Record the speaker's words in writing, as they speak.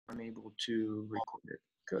I'm able to record it.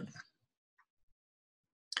 Good.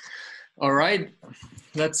 All right,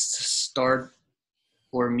 let's start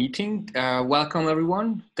our meeting. Welcome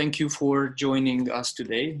everyone. Thank you for joining us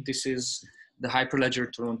today. This is the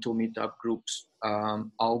Hyperledger Toronto Meetup Group's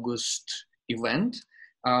August event.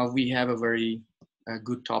 We have a very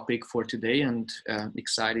good topic for today and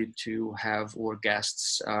excited to have our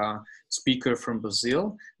guests speaker from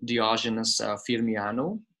Brazil, Diógenes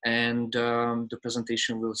Firmiano. And the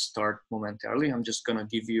presentation will start momentarily. I'm just gonna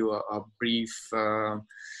give you a brief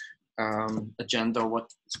agenda of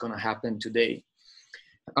what's gonna happen today.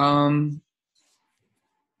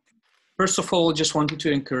 First of all, just wanted to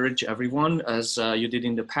encourage everyone, as you did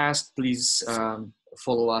in the past, please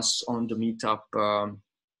follow us on the meetup.com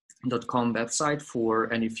website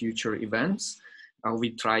for any future events.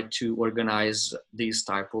 We try to organize these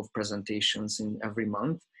type of presentations in every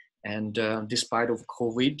month. And despite of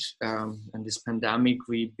COVID and this pandemic,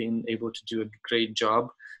 we've been able to do a great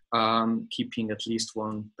job keeping at least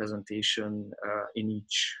one presentation in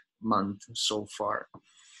each month so far.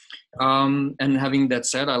 And having that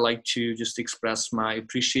said, I'd like to just express my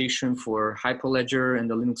appreciation for Hyperledger and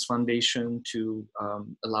the Linux Foundation to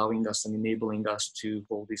allowing us and enabling us to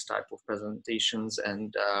hold these type of presentations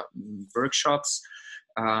and workshops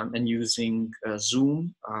and using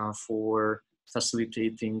Zoom for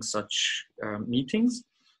facilitating such meetings.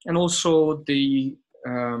 And also I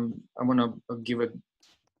want to give a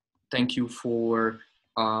thank you for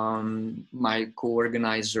my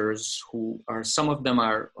co-organizers who are, some of them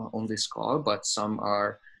are on this call, but some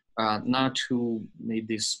are not, who made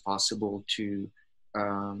this possible to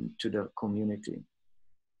the community.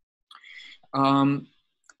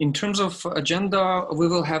 In terms of agenda, we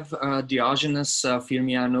will have Diógenes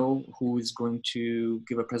Firmiano, who is going to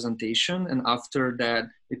give a presentation. And after that,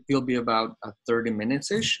 it will be about 30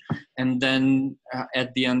 minutes-ish. And then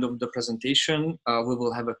at the end of the presentation, we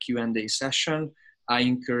will have a Q&A session. I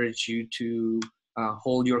encourage you to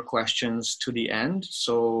hold your questions to the end.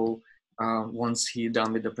 So once he's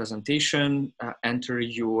done with the presentation, enter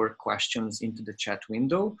your questions into the chat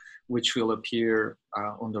window, which will appear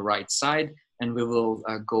on the right side. And we will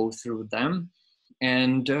go through them.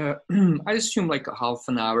 And I assume like a half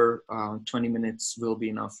an hour, 20 minutes will be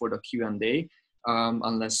enough for the Q&A,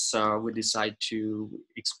 unless we decide to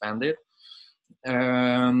expand it.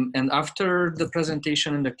 And after the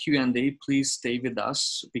presentation and the Q&A, please stay with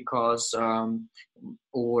us, because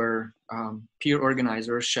our peer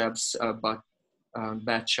organizer, Shebs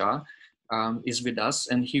Batcha, is with us,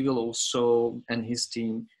 and he will also, and his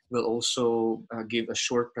team will also give a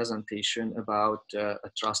short presentation about a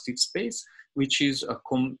trusted space, which is a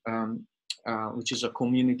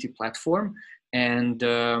community platform. And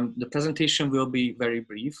the presentation will be very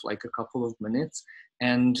brief, like a couple of minutes.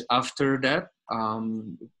 And after that,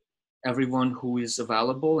 everyone who is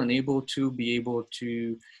available and able to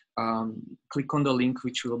click on the link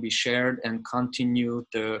which will be shared and continue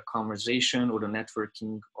the conversation or the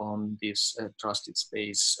networking on this trusted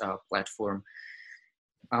space platform.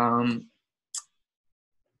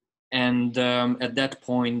 At that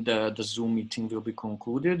point, the Zoom meeting will be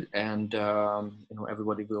concluded, and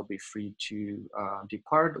everybody will be free to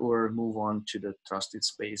depart or move on to the Trusted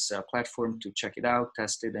Space platform to check it out,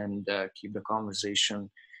 test it, and keep the conversation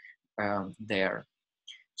there.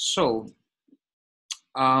 So,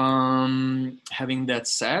 having that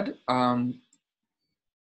said,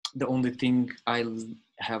 the only thing I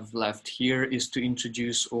have left here is to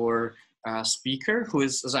introduce our speaker, who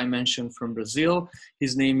is, as I mentioned, from Brazil.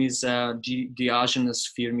 His name is Diógenes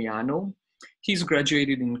Firmiano. He's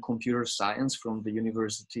graduated in computer science from the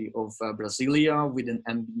University of Brasilia with an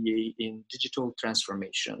MBA in digital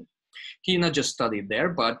transformation. He not just studied there,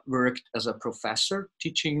 but worked as a professor,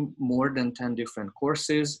 teaching more than 10 different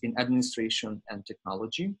courses in administration and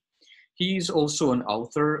technology. He is also an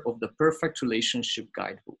author of the Perfect Relationship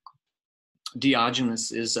Guidebook.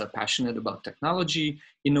 Diógenes is passionate about technology,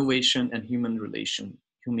 innovation, and human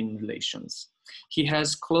relations. He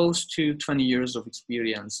has close to 20 years of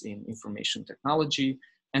experience in information technology,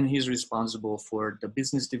 and he's responsible for the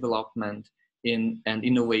business development and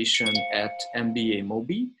innovation at MBA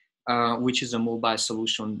Mobi, which is a mobile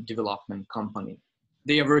solution development company.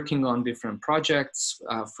 They are working on different projects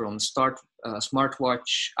from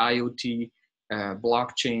smartwatch, IoT,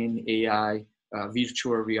 blockchain, AI,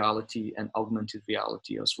 virtual reality, and augmented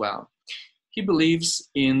reality as well. He believes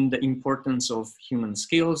in the importance of human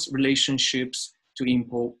skills, relationships to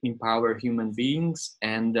empower human beings,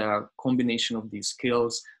 and a combination of these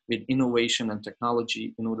skills with innovation and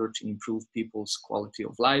technology in order to improve people's quality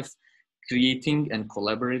of life, creating a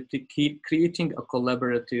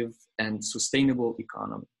collaborative and sustainable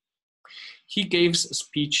economy. He gives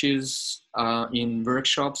speeches in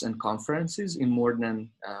workshops and conferences in more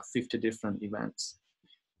than 50 different events.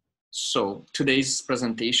 So today's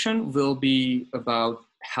presentation will be about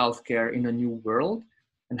healthcare in a new world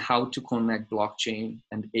and how to connect blockchain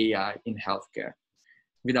and AI in healthcare.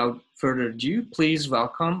 Without further ado, please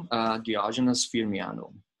welcome Diógenes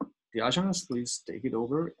Firmiano. Diógenes, please take it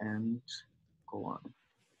over and go on.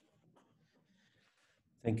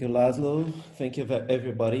 Thank you, Laszlo. Thank you,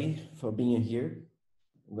 everybody, for being here.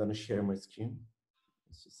 I'm going to share my screen.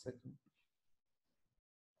 Just a second.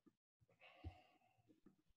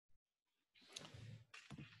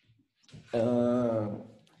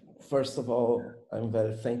 First of all, I'm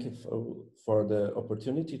very thankful for the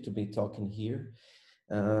opportunity to be talking here.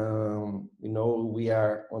 You know, we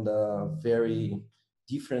are on a very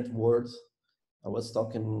different world. I was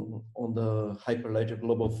talking on the Hyperledger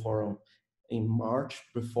Global Forum in March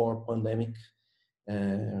before pandemic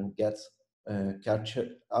gets catch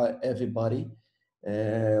everybody.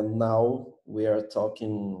 And now we are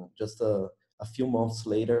talking just a few months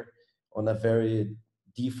later on a very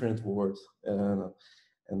different world.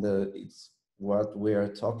 And it's what we are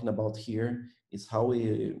talking about here is how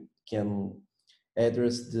we can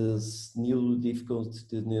address this new difficulties,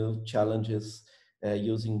 the new challenges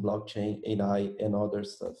using blockchain, AI, and other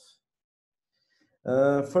stuff.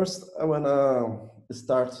 First, I want to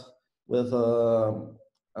start with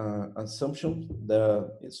an assumption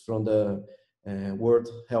that is from the World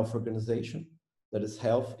Health Organization. That is,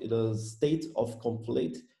 health is a state of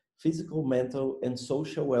complete physical, mental, and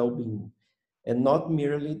social well-being, and not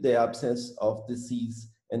merely the absence of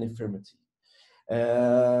disease and infirmity.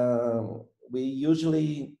 We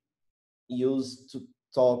usually use to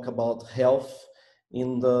talk about health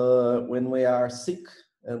in the when we are sick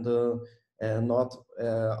and not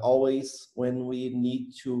always when we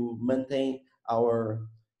need to maintain our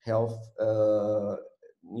health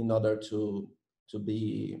in order to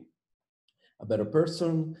be a better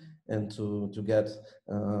person and to get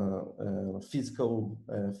physical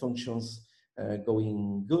functions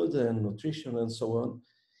going good and nutrition and so on.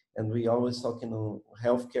 And we always talking on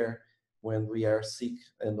healthcare when we are sick,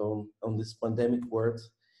 and on this pandemic world,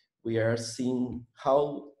 we are seeing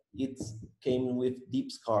how it came with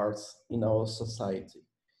deep scars in our society.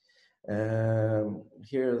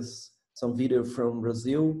 Here's some video from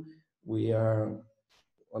Brazil. We are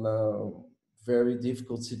on a very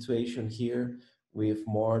difficult situation here with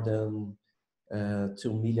more than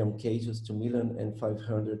 2 million cases,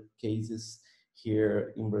 2,500,000 cases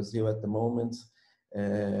here in Brazil at the moment,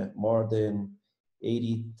 more than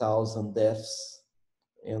 80,000 deaths,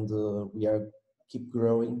 and we are keep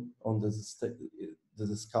growing on the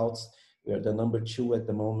scouts. We are the number 2 at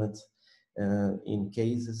the moment in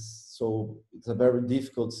cases, so it's a very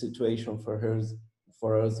difficult situation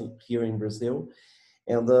for us here in Brazil,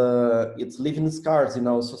 and it's leaving scars in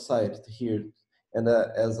our society here, and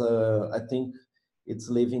I think it's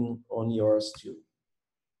living on yours too.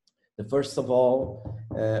 The first of all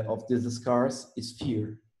of these scars is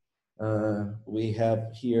fear. We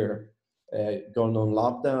have here going on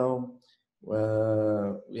lockdown.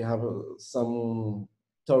 We have some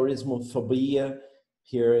tourism phobia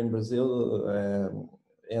here in Brazil,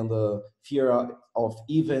 and the fear of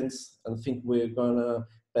events. I think we're gonna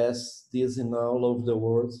pass this in all over the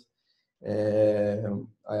world.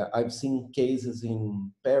 I've seen cases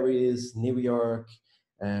in Paris, New York,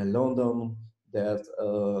 London, that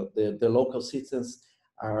the local citizens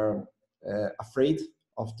are afraid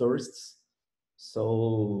of tourists.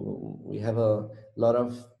 So we have a lot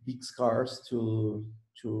of big scars to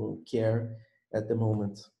care at the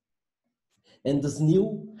moment. And this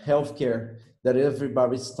new healthcare that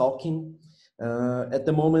everybody's talking at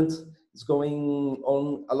the moment is going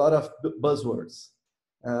on a lot of buzzwords.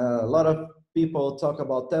 A lot of people talk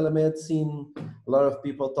about telemedicine, a lot of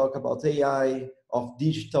people talk about AI, of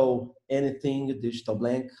digital anything, digital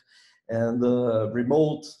blank, and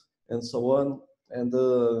remote, and so on. And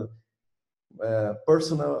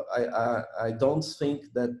personal, I don't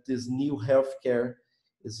think that this new healthcare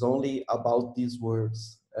is only about these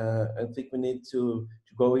words. I think we need to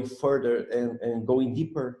go in further and going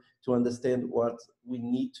deeper to understand what we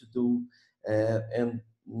need to do, and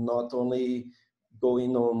not only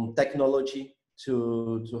going on technology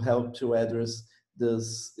to help to address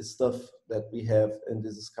this stuff that we have and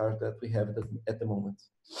this scar that we have at the moment.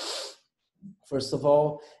 First of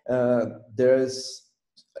all, there's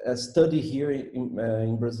a study here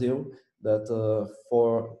in Brazil that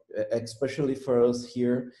especially for us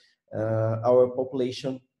here, our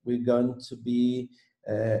population, we're going to be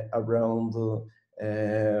around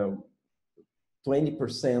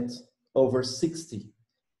 20% over 60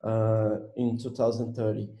 in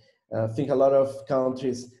 2030. I think a lot of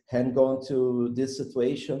countries had gone to this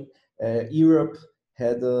situation. Europe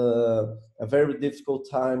had a very difficult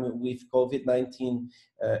time with COVID-19,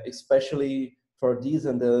 especially for this,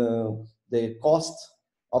 and the cost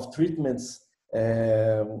of treatments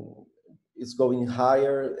is going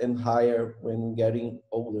higher and higher when getting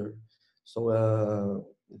older. So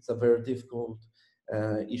it's a very difficult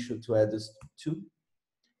issue to add this to.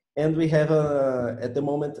 And we have at the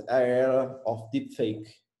moment an era of deepfake.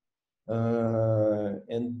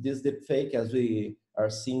 And this deepfake, as we are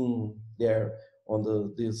seeing there on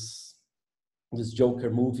this Joker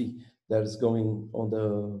movie that is going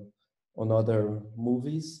on other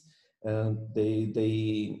movies,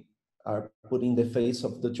 they are putting the face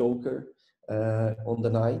of the Joker on the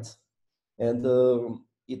night, and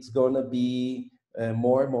it's gonna be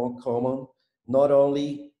more and more common, not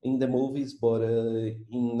only in the movies but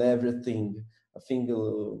in everything. I think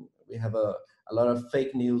we have a lot of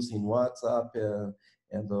fake news in WhatsApp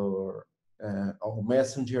and our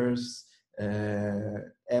messengers,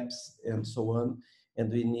 apps, and so on,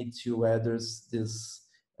 and we need to address this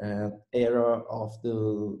era of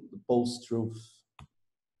the post-truth.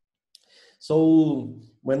 So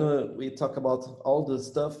when we talk about all this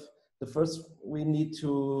stuff, the first we need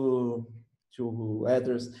to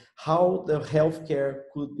address how the healthcare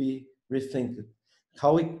could be rethinked,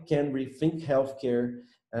 how we can rethink healthcare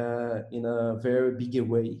in a very big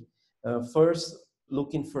way. First,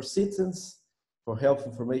 looking for citizens, for health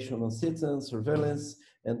information on citizens, surveillance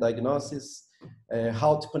and diagnosis,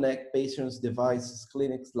 how to connect patients, devices,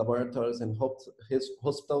 clinics, laboratories, and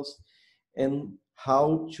hospitals, and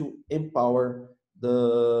how to empower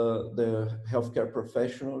the healthcare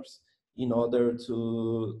professionals in order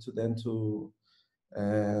to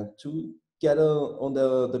get on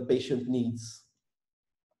the patient needs.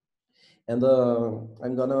 And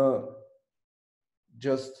I'm gonna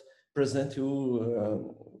just present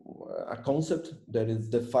you a concept that is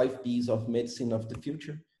the 5 P's of medicine of the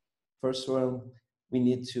future. First one, we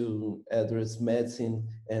need to address medicine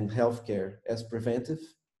and healthcare as preventive.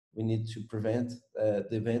 We need to prevent the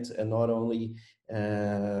event and not only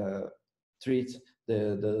treat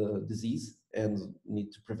the disease, and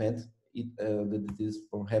need to prevent the disease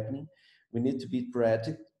from happening. We need to be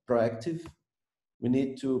proactive. We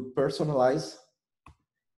need to personalize.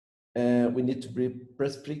 We need to be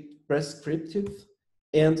prescriptive,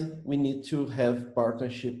 and we need to have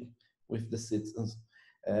partnership with the citizens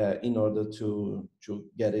in order to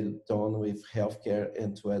get it done with healthcare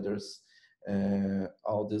and to address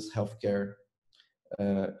all this healthcare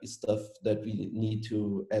stuff that we need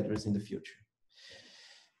to address in the future.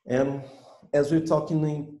 And as we're talking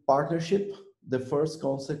in partnership, the first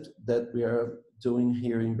concept that we are doing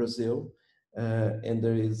here in Brazil, and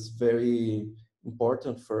that is very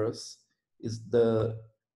important for us, is the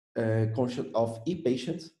concept of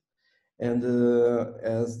e-patient. And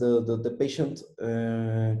as the patient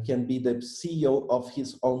can be the CEO of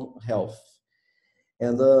his own health.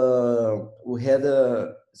 And we had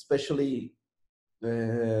a especially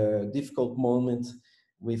difficult moment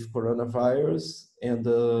with coronavirus, and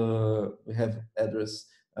we have addressed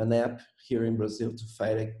an app here in Brazil to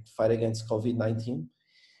fight against COVID-19.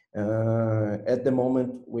 At the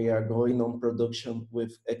moment, we are going on production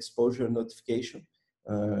with exposure notification.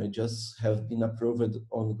 Just have been approved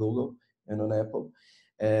on Google and on Apple.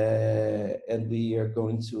 And we are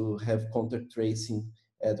going to have contact tracing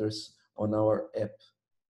address on our app.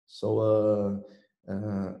 So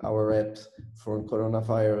our app for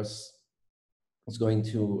coronavirus is going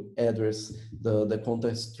to address the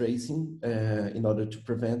contact tracing in order to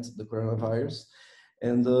prevent the coronavirus.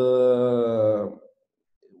 And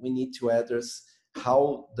we need to address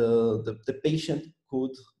how the patient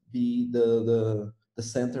could be the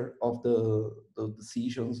center of the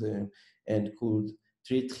decisions, and could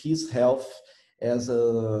treat his health as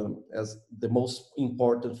the most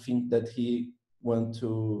important thing that he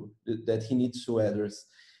needs to address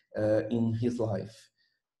in his life.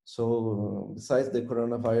 So besides the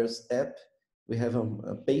coronavirus app, we have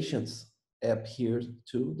a patient's app here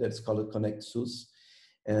too that's called Connect SUS,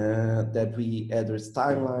 that we address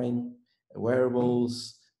timeline,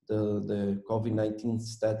 wearables, the COVID-19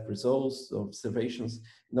 stat results, observations,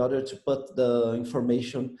 in order to put the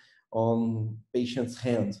information on patient's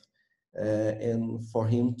hand, and for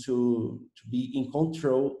him to be in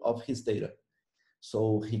control of his data.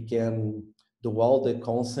 So he can do all the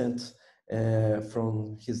consent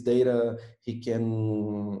from his data. He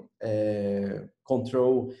can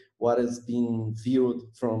control what is being viewed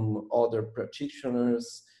from other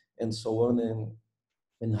practitioners and so on,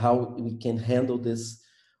 and how we can handle this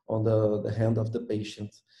on the hand of the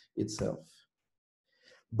patient. itself.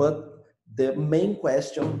 But the main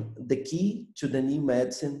question, the key to the new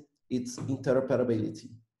medicine, it's interoperability.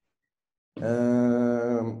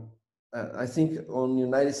 I think on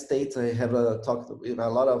United States, I have talked with a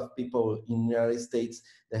lot of people in the United States.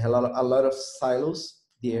 They have a lot of silos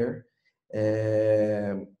there.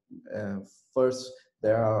 First,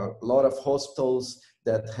 there are a lot of hospitals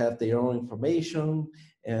that have their own information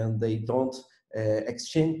and they don't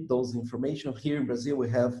exchange those information. Here in Brazil, we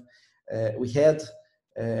had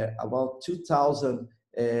about 2,000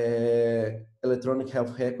 electronic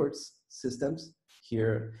health records systems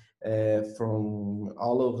here from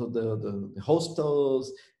all over the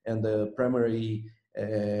hospitals and the primary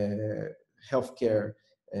healthcare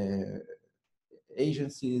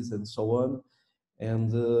agencies and so on.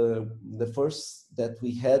 And the first that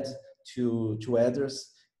we had to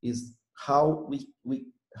address is how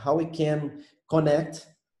we can connect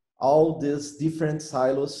all these different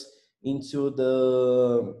silos into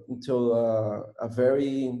a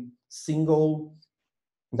very single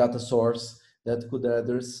data source that could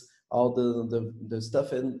address all the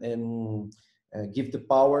stuff and give the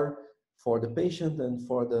power for the patient and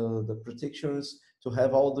for the practitioners to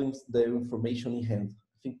have all the information in hand.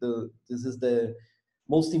 I think this is the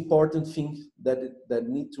most important thing that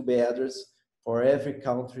need to be addressed for every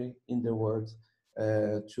country in the world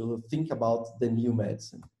to think about the new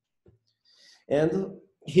medicine. And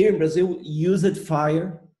here in Brazil, we used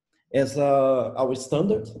FHIR as our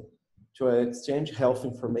standard to exchange health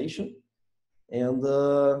information. And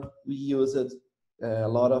we used a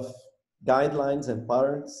lot of guidelines and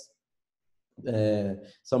patterns,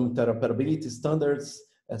 some interoperability standards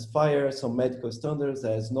as FHIR, some medical standards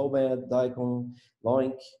as NOMAD, DICOM,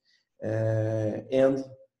 LOINC, and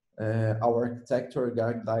our architecture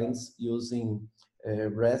guidelines using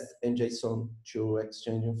REST and JSON to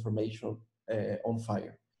exchange information on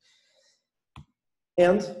FHIR.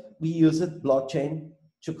 And we used blockchain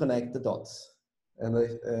to connect the dots. And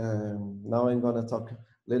now I'm going to talk a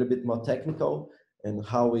little bit more technical and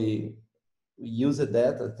how we use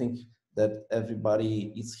that. I think that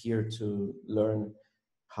everybody is here to learn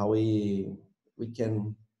how we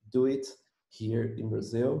can do it here in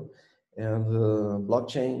Brazil. And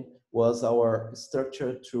blockchain was our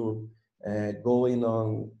structure to going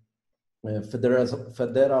on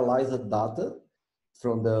federalized data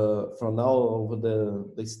from all over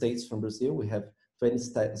the states from Brazil. We have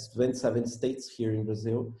 27 states here in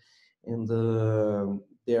Brazil, and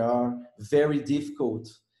they are very difficult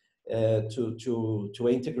to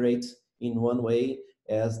integrate in one way,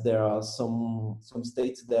 as there are some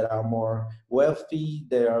states that are more wealthy,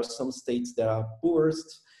 there are some states that are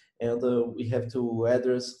poorest, and we have to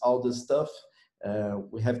address all this stuff.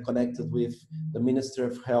 We have connected with the Ministry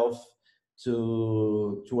of Health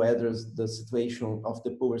to address the situation of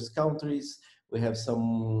the poorest countries. We have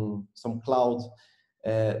some cloud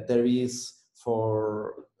there is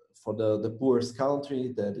for the poorest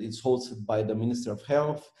country that is hosted by the Ministry of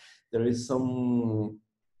Health. There is some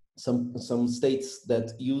states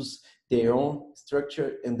that use their own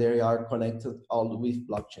structure and they are connected all with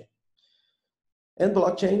blockchain. And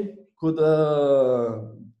blockchain could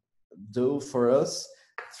do for us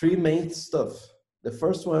three main stuff. The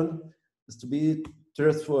first one is to be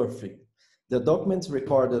trustworthy. The documents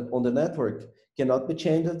recorded on the network cannot be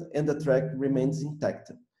changed and the track remains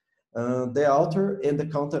intact. The author and the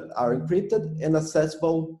content are encrypted and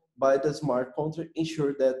accessible by the smart contract,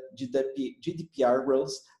 ensure that GDPR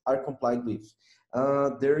rules are complied with.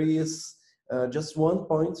 There is just one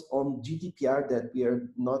point on GDPR that we are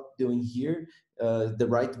not doing here, the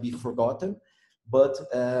right to be forgotten, but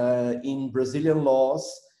in Brazilian laws,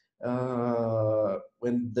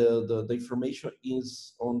 when the information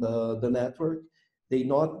is on the network,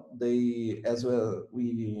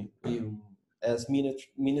 as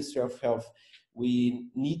Ministry of Health, we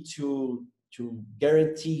need to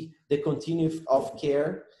guarantee the continuity of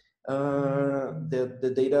care.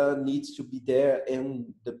 The data needs to be there,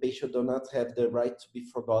 and the patient do not have the right to be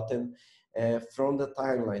forgotten from the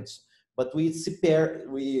timelines. But we just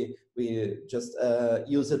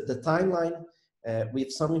use the timeline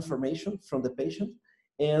with some information from the patient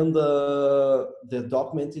and the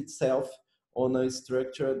document itself on a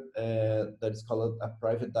structure that is called a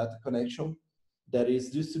private data connection that is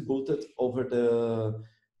distributed over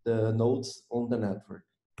the nodes on the network.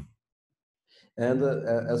 And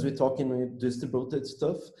as we're talking with distributed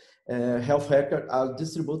stuff, health records are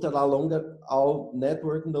distributed along all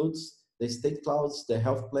network nodes, the state clouds, the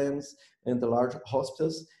health plans, and the large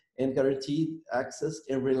hospitals, and guarantee access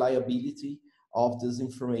and reliability of these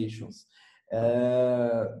informations.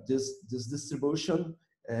 This distribution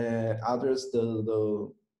address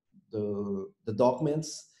the the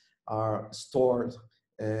documents are stored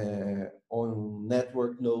on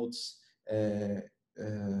network nodes in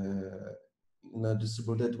a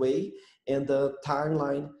distributed way, and the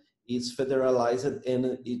timeline is federalized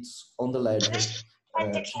and it's on the ledger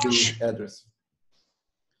to be addressed.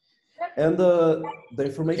 And the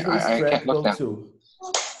information is trackable too.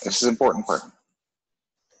 This is important part.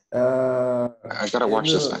 I gotta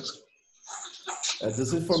watch this next.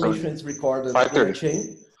 This information is recorded in a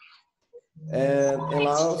chain and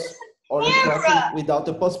allows order tracking without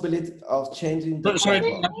the possibility of changing the Sorry,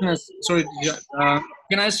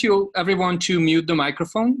 can I ask you everyone to mute the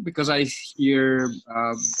microphone because I hear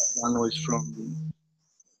one noise from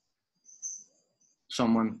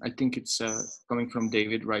someone. I think it's coming from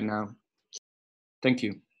David right now. Thank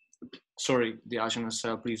you. Sorry, Diógenes,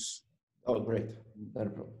 please. Oh, great, not a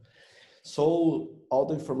problem. So all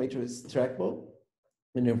the information is trackable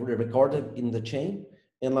and recorded in the chain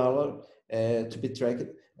and allowed to be tracked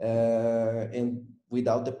and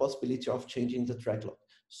without the possibility of changing the track log.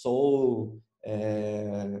 So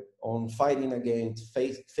on fighting against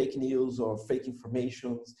fake news or fake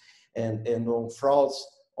informations and on frauds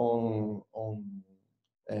on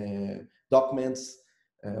documents,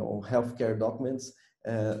 on healthcare documents,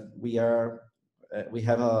 we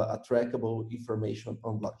have a trackable information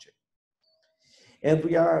on blockchain. And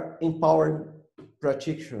we are empowering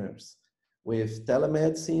practitioners with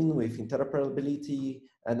telemedicine, with interoperability,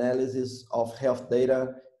 analysis of health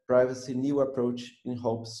data, privacy, new approach in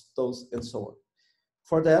hospitals, and so on.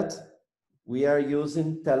 For that, we are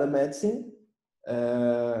using telemedicine,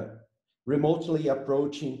 remotely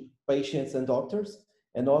approaching patients and doctors,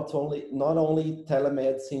 and not only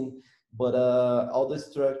telemedicine, but all the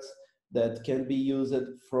structures that can be used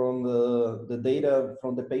from the data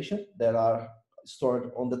from the patient that are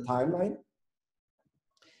stored on the timeline,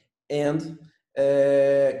 and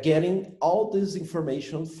getting all this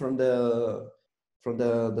information from the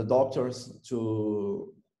doctors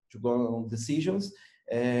to go on decisions,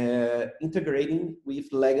 integrating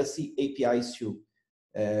with legacy APIs too.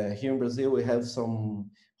 Here in Brazil, we have some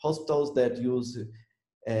hospitals that use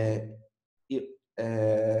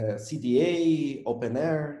CDA,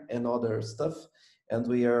 OpenAir, and other stuff, and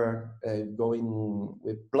we are going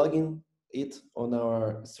with plugging it on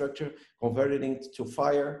our structure, converting it to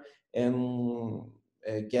Fire, and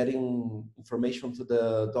getting information to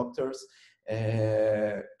the doctors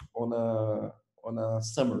on a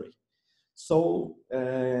summary. So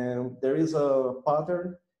there is a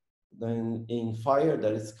pattern in Fire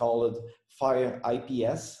that is called Fire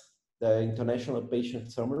IPS, the International Patient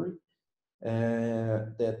Summary,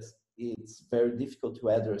 that it's very difficult to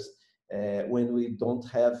address when we don't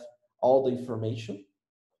have all the information.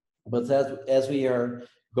 But as we are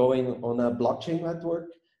going on a blockchain network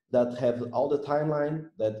that have all the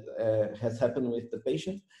timeline that has happened with the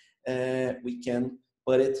patient, we can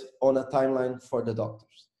put it on a timeline for the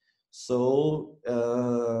doctors. So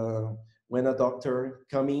when a doctor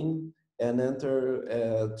come in and enter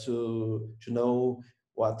to know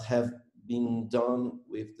what have been done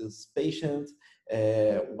with this patient,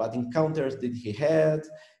 what encounters did he had,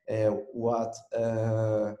 what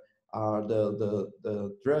are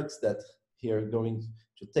the drugs that he are going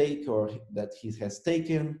to take or that he has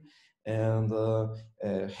taken, and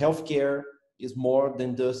healthcare is more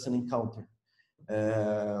than just an encounter.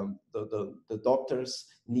 The doctors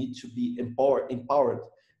need to be empowered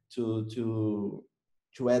to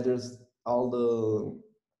address all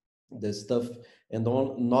the stuff, and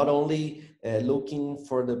not only looking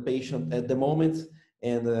for the patient at the moment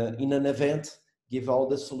and in an event give all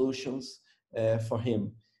the solutions for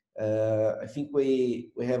him. I think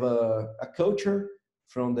we have a culture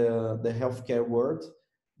from the healthcare world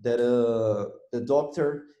that the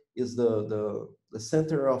doctor is the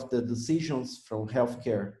center of the decisions from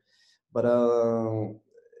healthcare, but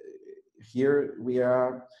here we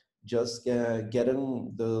are just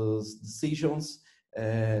getting those decisions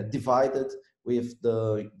divided with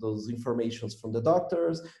those informations from the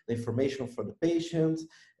doctors, the information for the patient,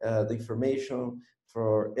 the information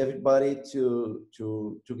for everybody to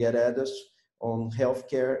get address on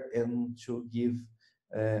healthcare and to give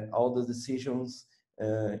all the decisions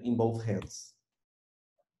in both hands.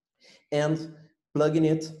 And plugging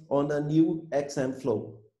it on a new XM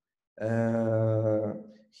flow.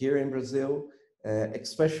 Here in Brazil,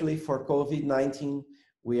 especially for COVID-19,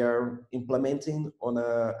 we are implementing on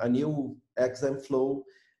a new XM flow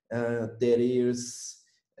that is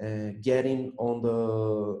getting on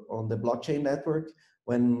the blockchain network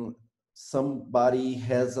when somebody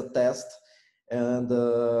has a test and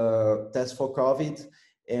test for COVID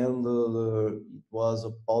and it was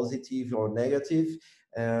a positive or negative.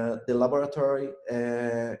 the laboratory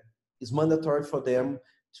is mandatory for them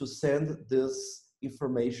to send this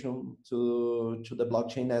information to the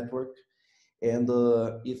blockchain network. And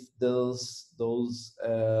if those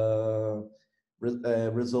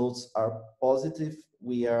results are positive,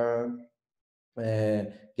 we are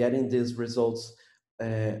getting these results,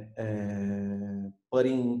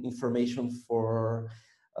 putting information for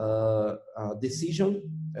a decision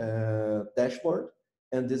dashboard,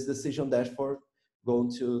 and this decision dashboard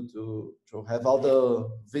going to have all the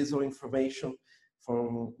visual information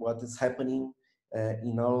from what is happening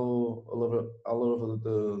in all over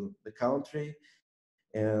the country,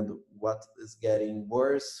 and what is getting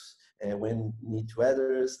worse, when need to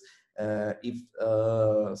address, if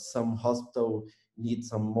some hospital needs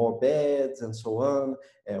some more beds and so on,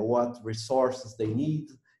 what resources they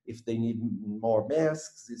need, if they need more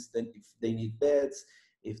masks, if they need beds,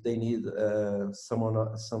 if they need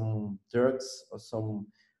some drugs or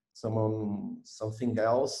something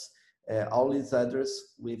else. All is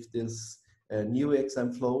addressed with this new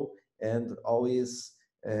exam flow, and always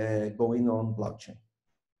going on blockchain.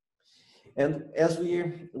 And as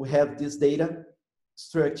we have this data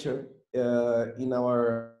structure in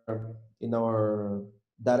our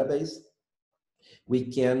database, we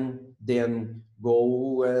can then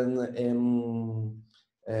go and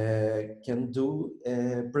can do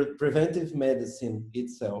preventive medicine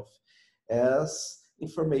itself, as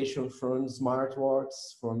information from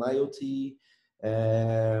smartwatches, from IoT.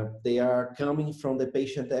 They are coming from the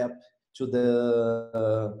patient app to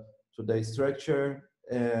the structure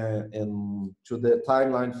and to the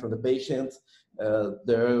timeline for the patient.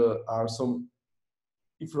 There are some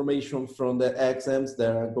information from the exams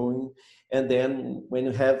that are going, and then when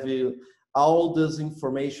you have all this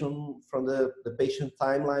information from the patient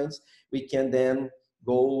timelines, we can then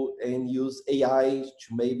go and use AI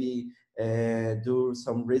to maybe do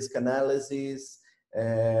some risk analysis.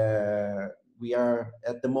 We are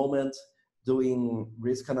at the moment doing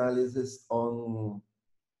risk analysis on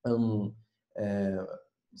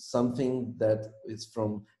something that is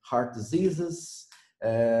from heart diseases.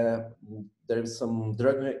 There's some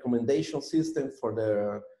drug recommendation system for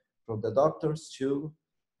the doctors too.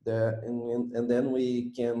 And then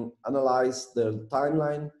we can analyze the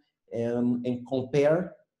timeline and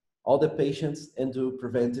compare all the patients and do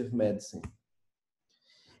preventive medicine.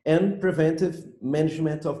 And preventive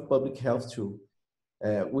management of public health too.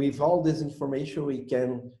 With all this information, we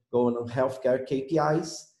can go on healthcare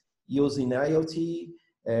KPIs using IoT,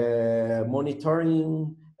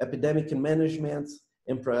 monitoring, epidemic management,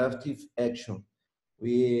 and proactive action.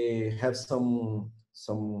 We have some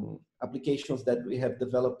applications that we have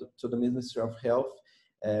developed to the Ministry of Health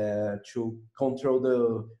to control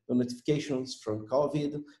the notifications from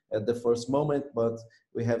COVID at the first moment, but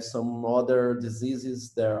we have some other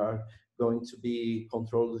diseases that are going to be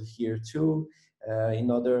controlled here too, in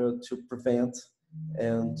order to prevent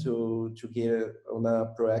and to get on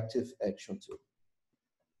a proactive action too.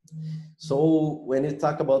 So when you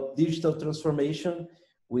talk about digital transformation,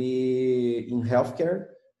 in healthcare,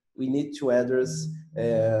 we need to address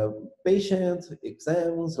patient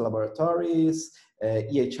exams, laboratories,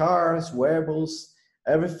 EHRs, wearables.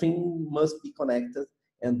 Everything must be connected,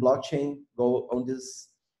 and blockchain go on this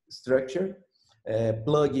structure,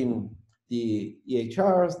 plugging the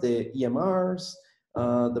EHRs, the EMRs,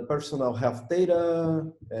 the personal health data,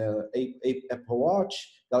 Apple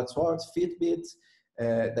Watch, Galaxy Watch, Fitbit,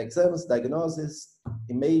 the exams, diagnosis,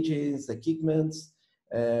 images, equipments,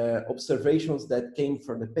 observations that came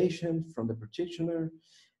from the patient, from the practitioner,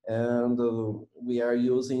 and we are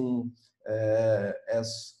using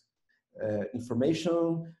as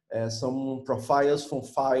information some profiles from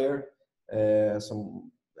FHIR,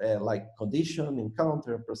 some like condition,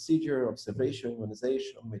 encounter, procedure, observation,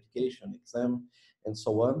 immunization, medication, exam, and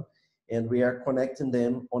so on. And we are connecting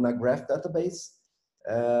them on a graph database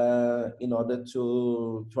in order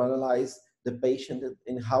to analyze the patient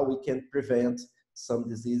and how we can prevent some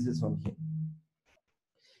diseases on him.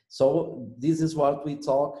 So this is what we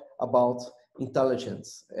talk about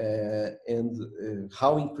intelligence and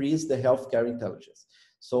how increase the healthcare intelligence.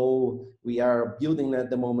 So we are building at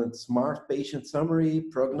the moment smart patient summary,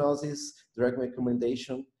 prognosis, drug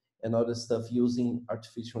recommendation, and other stuff using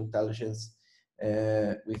artificial intelligence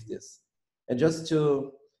with this. And just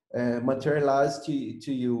to materialize to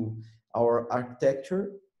you our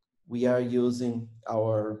architecture, we are using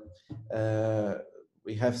our,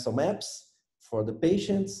 we have some apps for the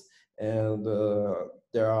patients, and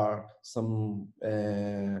there are some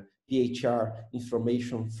PHR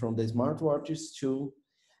information from the smartwatches too,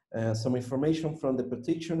 some information from the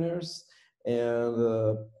practitioners,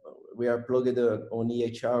 and we are plugged on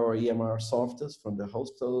EHR or EMR softwares from the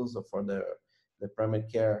hospitals or for the primary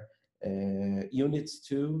care units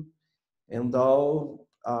too, and all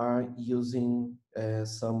are using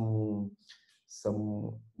some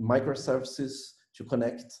microservices to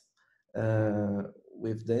connect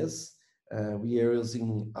with this. We are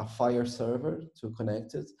using a Fire server to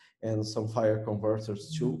connect it and some Fire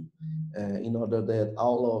converters too, in order that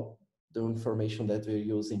all of the information that we're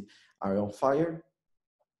using are on Fire.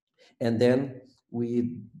 And then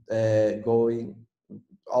we going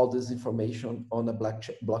all this information on a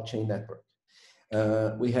blockchain network.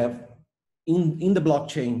 We have in the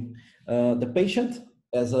blockchain the patient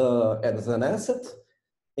as an asset,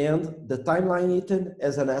 and the timeline item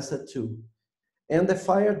as an asset too. And the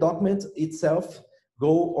Fire document itself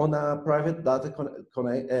go on a private data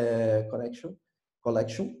collection.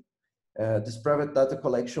 This private data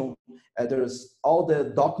collection, there's all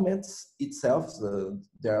the documents itself.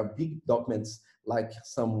 There are big documents like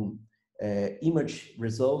some image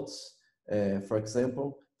results, for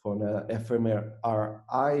example, for the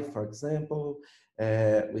fMRI, for example.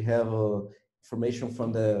 We have information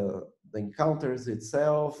from the encounters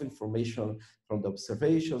itself, information from the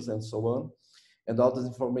observations, and so on. And all this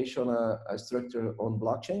information are structured on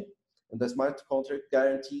blockchain. And the smart contract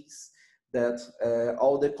guarantees that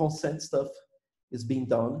all the consent stuff is being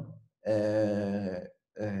done,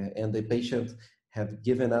 and the patient have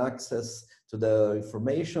given access to the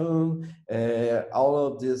information. All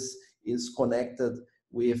of this is connected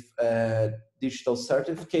with digital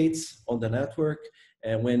certificates on the network.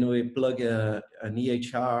 And when we plug an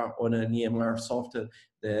EHR on an EMR software,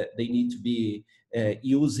 they need to be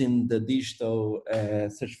using the digital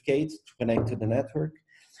certificate to connect to the network.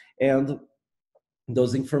 And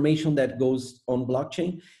those information that goes on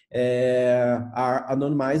blockchain are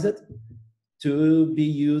anonymized to be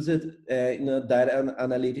used in a data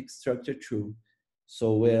analytics structure too.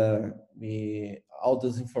 So all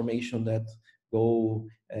this information that go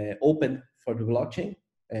open for the blockchain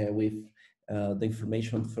with the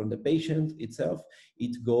information from the patient itself,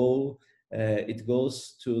 it goes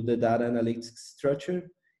to the data analytics structure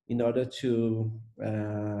in order to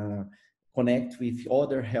connect with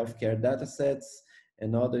other healthcare data sets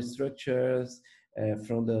and other structures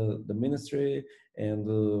from the ministry.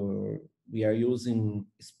 And we are using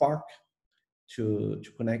Spark to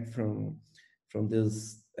connect from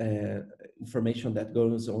this information that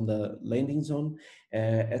goes on the landing zone.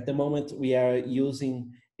 At the moment, we are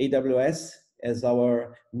using AWS as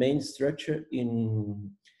our main structure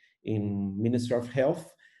in Ministry of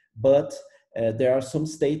Health, but there are some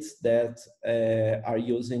states that are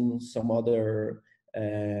using some other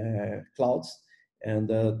clouds,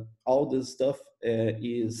 and all this stuff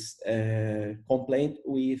is compliant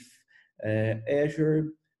with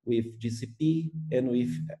Azure, with GCP, and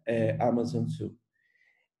with Amazon too.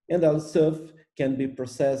 And all stuff can be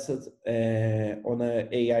processed on an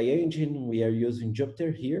AI engine. We are using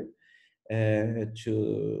Jupyter here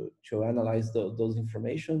to analyze those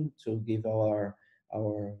information, to give our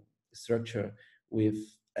structure with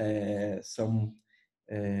some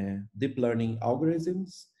deep learning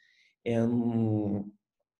algorithms. And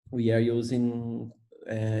we are using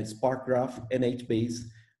Spark Graph and HBase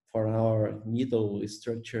for our middle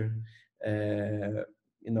structure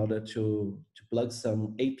in order to plug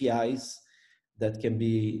some APIs that can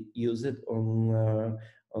be used on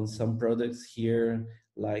some products here.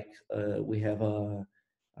 Like we have an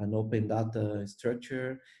open data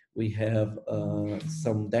structure. We have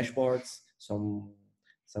some dashboards, some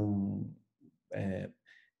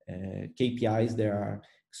KPIs that are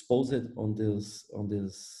exposed on this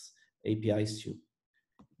APIs too.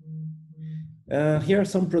 Here are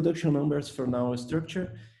some production numbers from our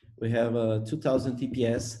structure. We have 2,000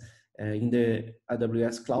 TPS in the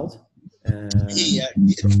AWS cloud. Yeah,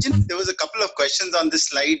 there was a couple of questions on this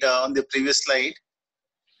slide, on the previous slide.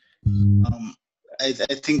 I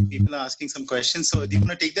think people are asking some questions. So do you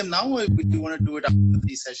want to take them now, or do you want to do it after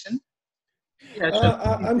the session? Yeah, sure.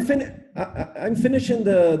 I'm finishing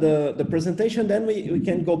the presentation. Then we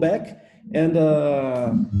can go back and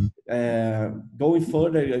going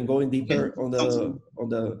further and going deeper on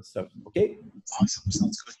the stuff. Okay. Awesome.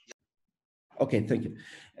 Sounds good. Yeah. Okay. Thank you.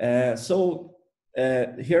 So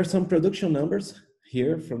here are some production numbers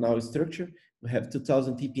here from our structure. We have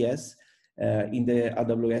 2,000 TPS in the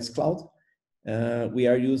AWS cloud. We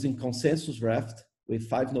are using consensus raft with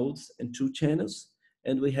 5 nodes and 2 channels,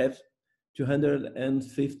 and we have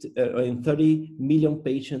 230 million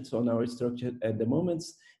patients on our structure at the moment.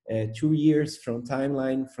 2 years from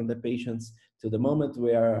timeline from the patients to the moment,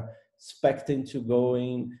 we are expecting to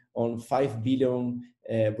going on 5 billion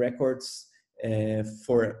records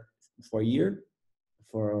for for a year.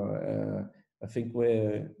 For I think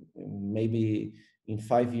we're maybe in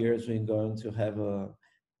 5 years we're going to have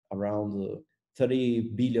around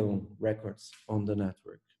 30 billion records on the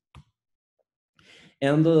network.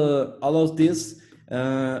 And all of this,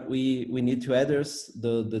 we need to address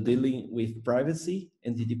the dealing with privacy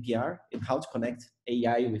and GDPR and how to connect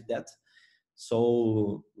AI with that.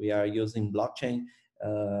 So we are using blockchain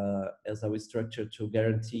as our structure to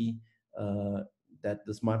guarantee that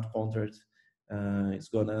the smart contract is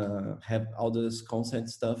gonna have all this consent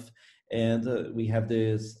stuff. And we have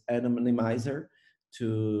this anonymizer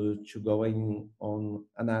to going on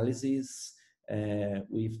analysis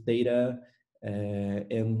with data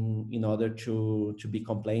and in order to be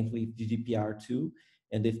compliant with GDPR too.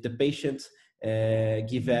 And if the patient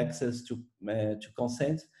give access to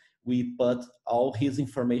consent, we put all his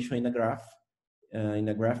information in a graph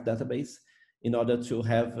database in order to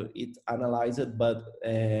have it analyzed. But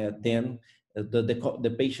then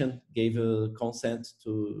the patient gave a consent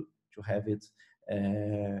to have it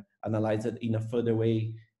analyzed in a further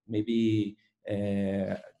way, maybe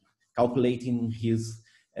calculating his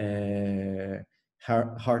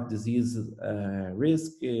heart disease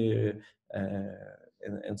risk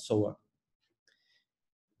and so on.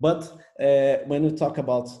 But when we talk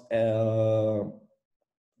about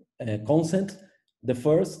consent, the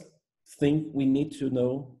first thing we need to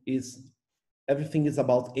know is everything is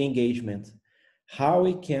about engagement. How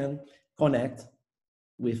we can connect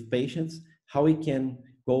with patients, how we can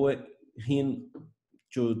go him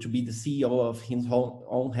to be the CEO of his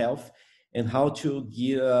own health, and how to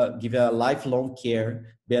give a lifelong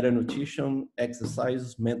care, better nutrition,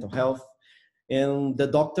 exercise, mental health. And the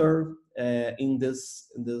doctor in this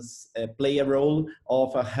play a role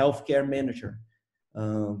of a healthcare manager.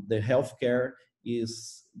 The healthcare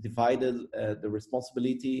is divided the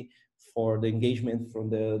responsibility for the engagement from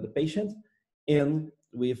the patient, and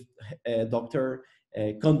with a doctor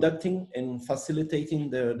conducting and facilitating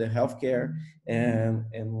the healthcare and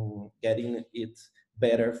getting it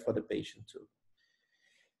better for the patient too.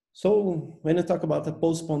 So when you talk about the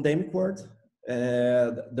post-pandemic world,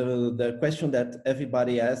 the question that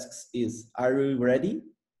everybody asks is, are we ready?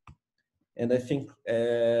 And I think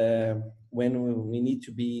when we need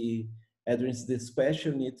to be addressing this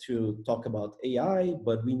question, we need to talk about AI,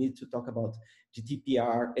 but we need to talk about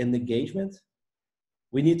GDPR and engagement.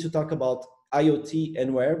 We need to talk about IoT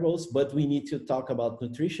and wearables, but we need to talk about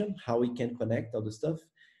nutrition, how we can connect all the stuff.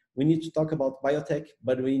 We need to talk about biotech,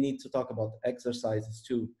 but we need to talk about exercises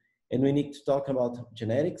too. And we need to talk about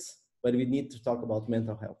genetics, but we need to talk about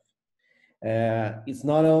mental health. It's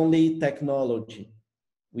not only technology.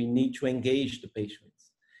 We need to engage the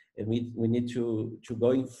patients, and we need to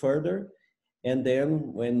go in and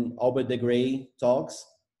then when Albert de Grey talks,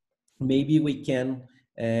 maybe we can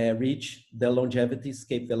reach the longevity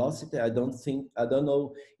escape velocity. I don't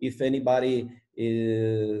know if anybody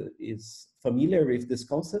is familiar with this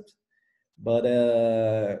concept, but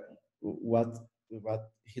what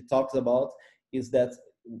he talks about is that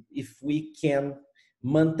if we can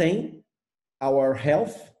maintain our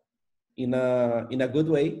health in a good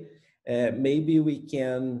way, maybe we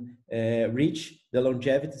can reach the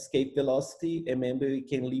longevity escape velocity, and maybe we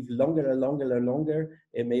can live longer and longer and longer,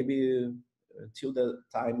 and maybe till the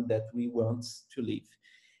time that we want to live.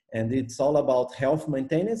 And it's all about health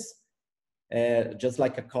maintenance, just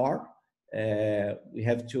like a car. We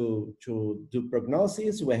have to do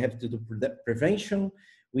prognosis, we have to do prevention,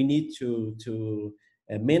 we need to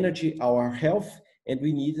manage our health, and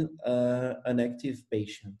we need an active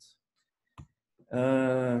patient.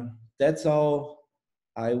 That's all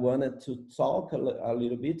I wanted to talk a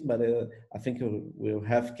little bit, but I think we'll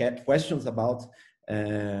have questions about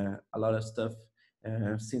a lot of stuff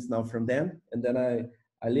since now from them, and then I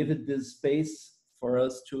leave it this space for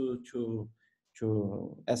us to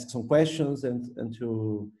ask some questions and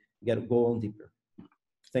to go on deeper.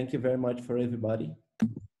 Thank you very much for everybody.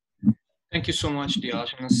 Thank you so much,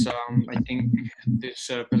 Diógenes. I think this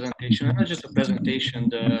presentation, and not just a presentation,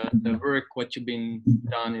 the work, what you've been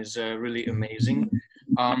done is really amazing.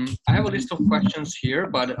 I have a list of questions here,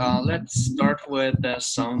 but let's start with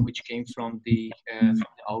some which came from the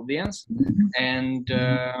audience. And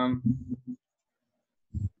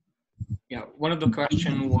yeah, one of the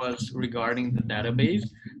questions was regarding the database.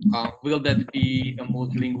 Will that be a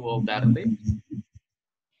multilingual database?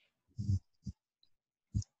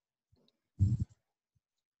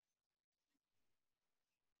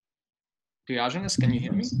 Diógenes, can you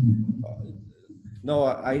hear me? No,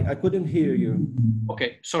 I couldn't hear you.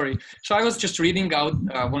 Okay, sorry. So I was just reading out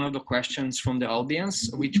one of the questions from the audience,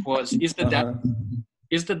 which was, is the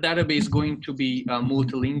is the database going to be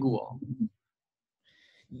multilingual?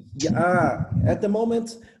 Yeah, at the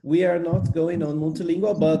moment we are not going on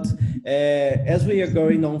multilingual, but as we are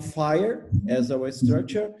going on Fire as our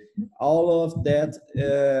structure, all of that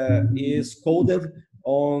is coded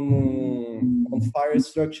on Fire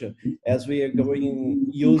structure. As we are going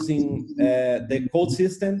using the code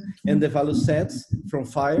system and the value sets from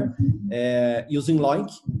Fire using LOINC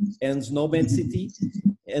and Snowband CT,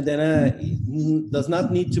 and then does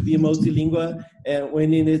not need to be multilingual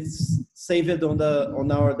when it's saved on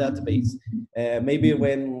our database. Maybe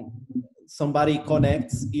when somebody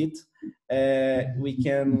connects it, we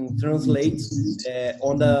can translate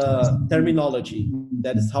on the terminology.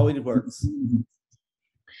 That is how it works.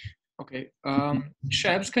 Okay,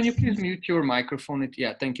 Shabs, can you please mute your microphone?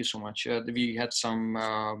 Yeah, thank you so much. We had some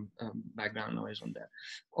background noise on that.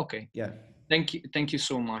 Okay. Yeah. Thank you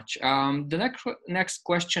so much. The next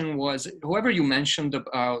question was, whoever you mentioned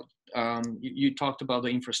about, you talked about the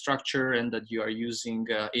infrastructure and that you are using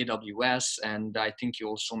AWS, and I think you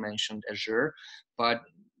also mentioned Azure, but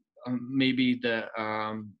maybe the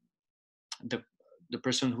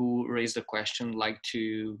person who raised the question like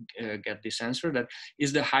to get this answer. That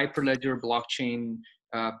is the Hyperledger blockchain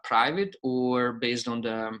private or based on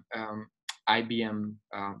the IBM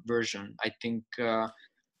version? I think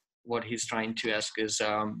what he's trying to ask is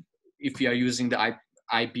if you are using the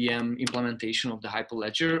IBM implementation of the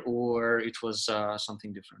Hyperledger or it was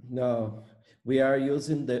something different. No, we are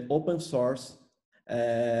using the open source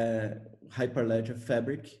Hyperledger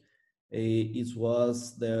Fabric. It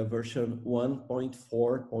was the version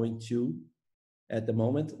 1.4.2 at the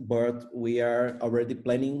moment, but we are already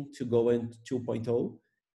planning to go into 2.0.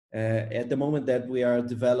 At the moment that we are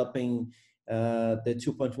developing, the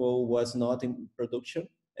 2.0 was not in production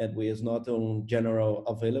and was not on general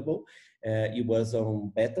available. It was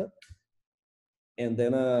on beta. And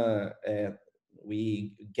then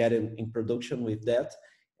we get in production with that.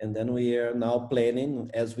 And then we are now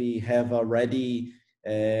planning, as we have already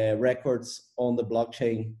records on the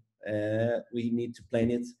blockchain, we need to plan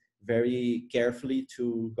it very carefully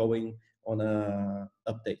to going on a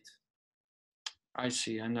update. I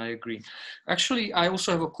see, and I agree. Actually, I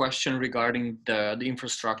also have a question regarding the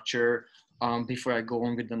infrastructure. Before I go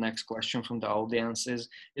on with the next question from the audience is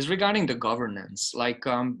regarding the governance. Like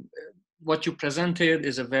what you presented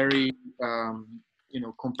is a very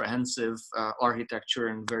comprehensive architecture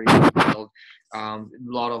and very detailed. A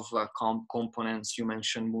lot of components. You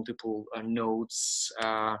mentioned multiple nodes,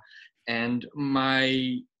 and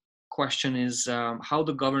my question is how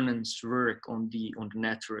the governance work on the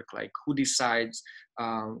network. Like who decides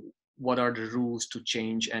what are the rules to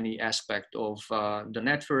change any aspect of the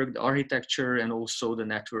network, the architecture, and also the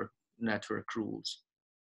network rules?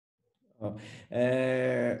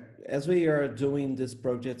 As we are doing this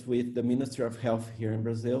project with the Ministry of Health here in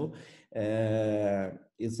Brazil, the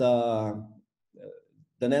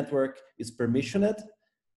network is permissioned.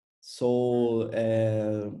 So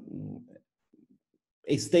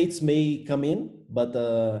states may come in, but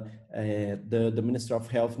the Ministry of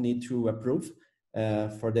Health need to approve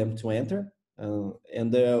for them to enter.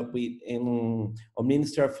 And we in our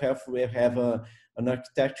Ministry of Health, we have an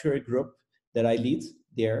architecture group that I lead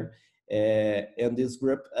there. And this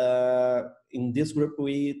group, in this group,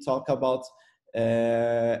 we talk about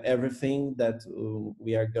everything that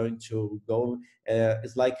we are going to go.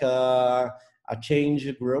 It's like a change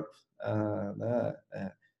group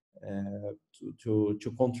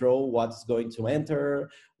to control what's going to enter,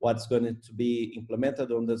 what's going to be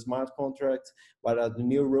implemented on the smart contract, what are the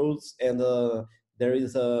new rules, and there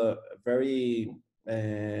is a very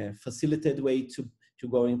facilitated way to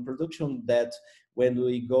go in production that when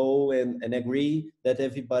we go and agree that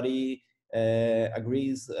everybody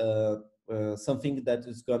agrees something that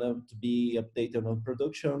is going to be updated on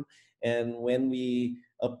production, and when we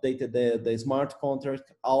updated the smart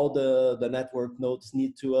contract, all the network nodes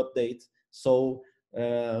need to update, so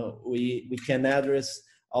we can address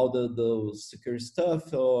all those secure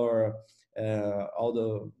stuff or all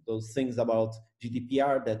those things about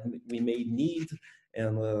GDPR that we may need,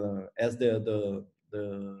 and as the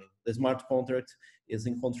smart contract is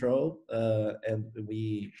in control and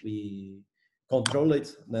we control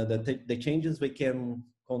it, the changes we can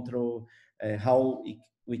control, how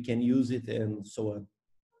we can use it, and so on.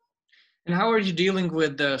 And how are you dealing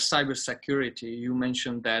with the cybersecurity? You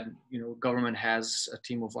mentioned that government has a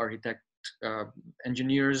team of architect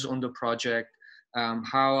engineers on the project.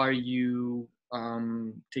 How are you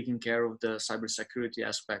taking care of the cybersecurity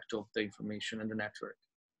aspect of the information and the network?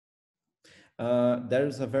 That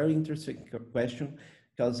is a very interesting question,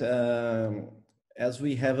 because as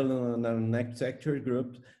we have an architecture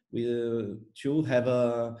group, we too have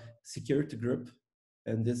a security group.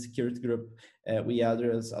 And this security group, we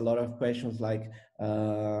address a lot of questions like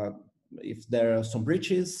if there are some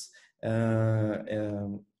breaches,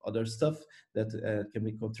 other stuff that can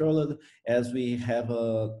be controlled. As we have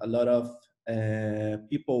a lot of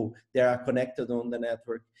people that are connected on the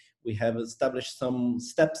network, we have established some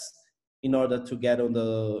steps in order to get on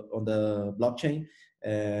the blockchain.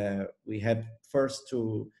 We have first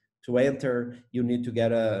to enter, you need to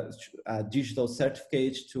get a digital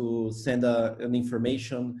certificate to send an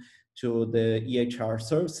information to the EHR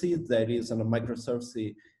services that is on a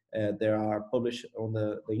microservice that are published on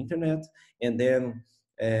the internet. And then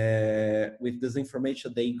with this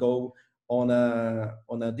information, they go on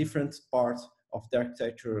a different part of the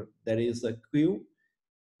architecture that is a queue.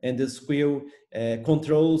 And this queue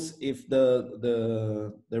controls if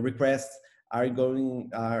the requests are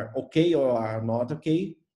okay or are not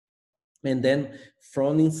okay. And then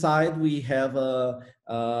from inside, we have a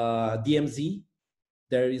DMZ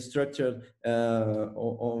that is structured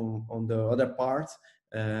on the other part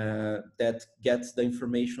that gets the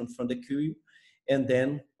information from the queue and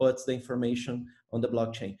then puts the information on the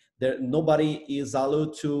blockchain. Nobody is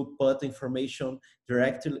allowed to put information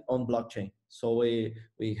directly on blockchain. So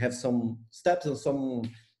we have some steps and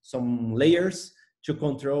some layers to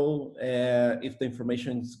control if the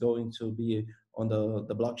information is going to be on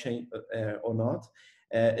the blockchain or not.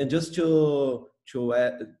 And just to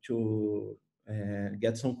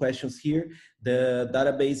get some questions here, the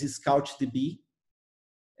database is CouchDB,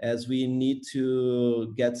 as we need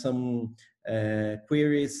to get some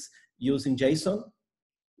queries using JSON.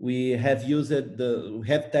 We have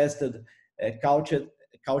tested Couch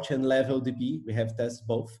and LevelDB. We have tested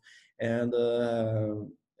both, and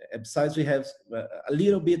besides, we have a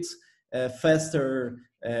little bit faster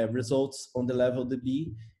results on the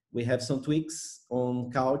LevelDB. We have some tweaks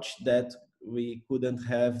on Couch that we couldn't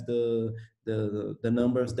have the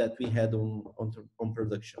numbers that we had on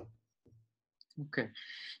production. Okay,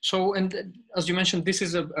 so and as you mentioned, this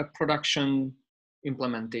is a production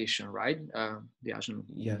implementation, right? Diógenes?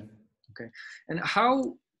 Yeah. Okay, and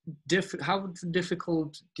how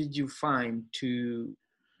difficult did you find to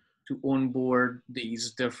onboard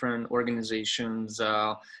these different organizations,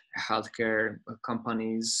 healthcare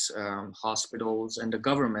companies, hospitals, and the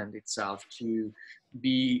government itself to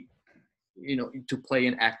be, to play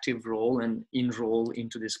an active role and enroll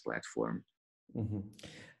into this platform? Mm-hmm.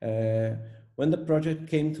 When the project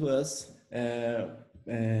came to us,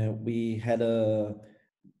 we had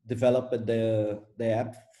developed the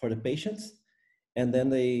app for the patients, and then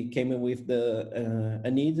they came in with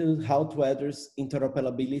a need how to address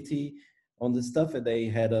interoperability on the stuff. And they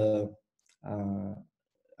had an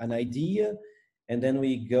idea, and then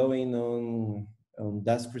we go in on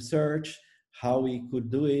desk research, how we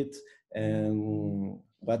could do it, and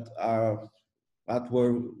what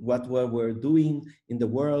we're doing in the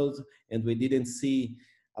world. And we didn't see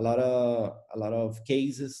a lot of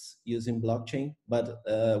cases using blockchain, but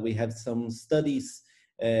we have some studies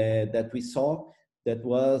that we saw that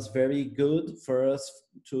was very good for us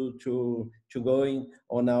to going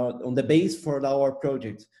on the base for our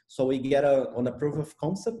project. So we get on a proof of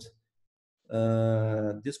concept.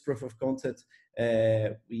 This proof of concept,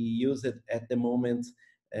 we use it at the moment,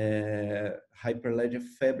 Hyperledger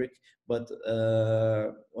Fabric, but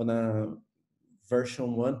on a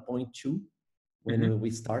version 1.2 when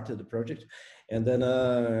we started the project. And then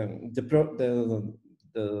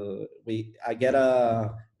I get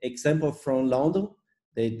a example from London.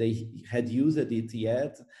 They had used it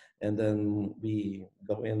yet, and then we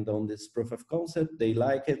go in on this proof of concept. They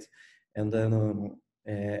like it, and then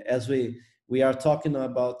as we are talking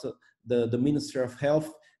about the Ministry of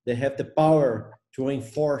Health, they have the power to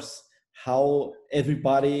enforce how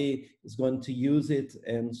everybody is going to use it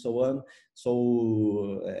and so on.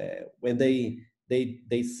 So when they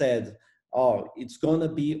said, oh, it's gonna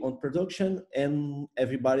be on production and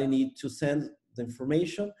everybody need to send the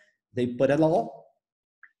information, they put a law,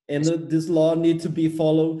 and this law needs to be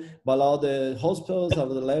followed by all the hospitals, all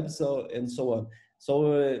the labs, and so on.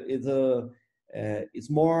 So it's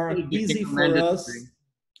more easy for us.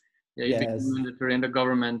 Yeah, it became mandatory, and the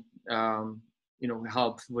government,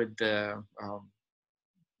 helped with the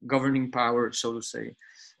governing power, so to say.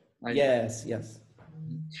 Yes.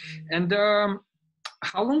 And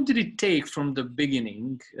how long did it take from the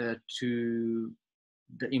beginning to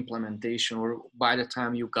the implementation, or by the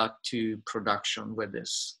time you got to production with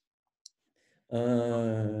this?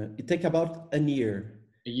 It take about a year.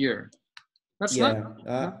 A year. That's not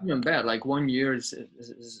even bad. Like 1 year is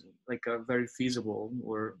like a very feasible,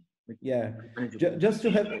 or Yeah, just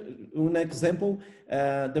to have an example,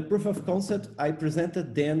 the proof of concept I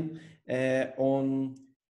presented then on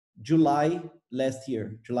July last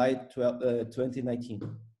year, July 2019.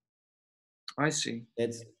 I see.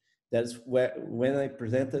 That's where when I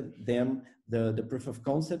presented them the proof of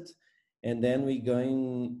concept, and then we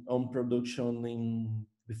going on production in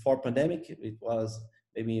before pandemic. It was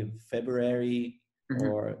maybe February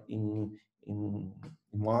or in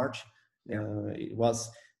March. It was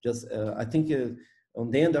just I think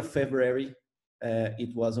on the end of February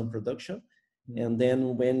it was on production, and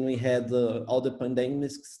then when we had all the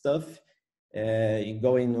pandemic stuff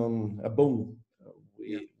going on a boom.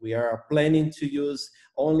 We are planning to use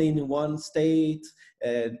only in one state,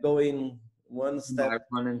 going one step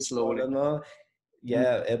and slowly.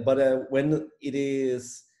 Yeah, but when it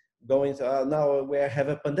is going to now we have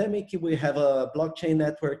a pandemic, we have a blockchain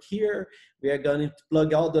network here. We are going to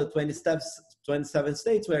plug all the 27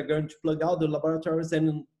 states. We are going to plug all the laboratories,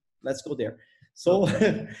 and let's go there. So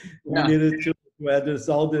we needed to address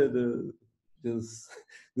all this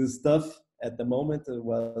stuff. At the moment, it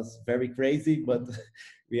was very crazy, but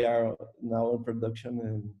we are now in production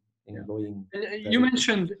and going. You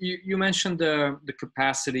mentioned the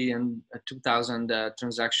capacity and 2,000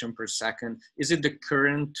 transaction per second. Is it the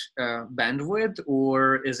current bandwidth,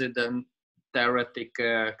 or is it the theoretic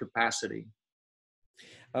capacity?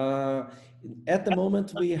 At the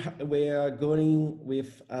moment, we are going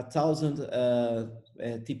with 1,000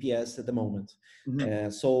 TPS at the moment.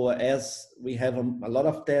 So as we have a lot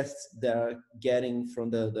of tests that are getting from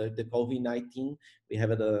the COVID-19, we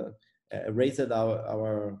have raised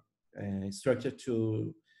our structure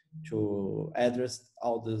to address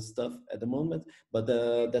all this stuff at the moment. But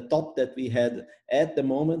the top that we had at the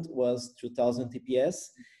moment was 2,000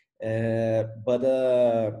 TPS. But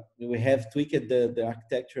we have tweaked the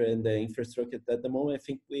architecture and the infrastructure at the moment. I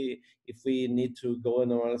think if we need to go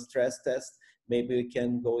on a stress test, maybe we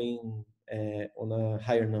can go in on a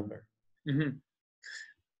higher number.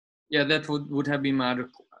 Yeah, that would have been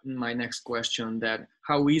my next question. That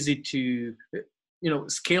how easy to,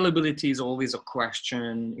 scalability is always a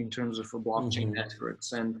question in terms of blockchain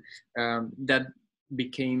networks, and that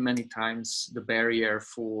became many times the barrier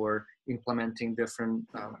for implementing different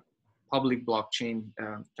public blockchain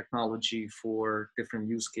technology for different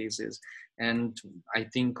use cases. And I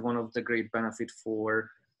think one of the great benefits for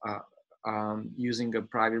using a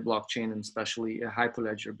private blockchain, and especially a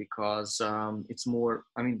Hyperledger, because it's more,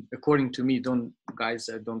 according to me, don't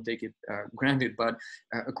take it granted, but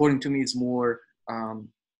according to me, it's more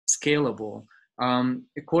scalable.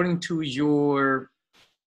 According to your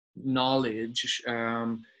knowledge,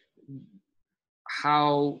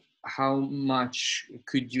 how much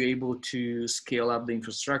could you able to scale up the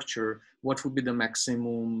infrastructure? What would be the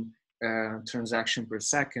maximum transaction per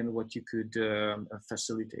second, what you could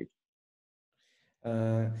facilitate?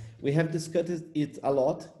 We have discussed it a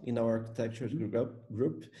lot in our architecture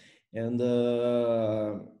group, and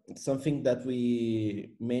something that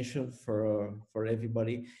we mentioned for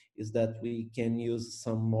everybody is that we can use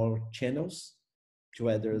some more channels to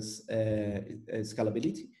address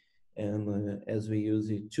scalability. And as we use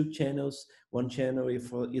it, 2 channels, one channel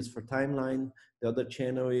is for timeline, the other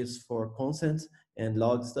channel is for consent and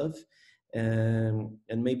log stuff. And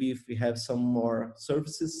maybe if we have some more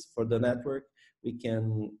services for the network, we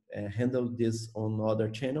can handle this on other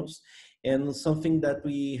channels. And something that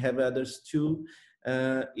we have others too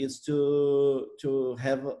is to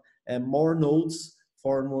have more nodes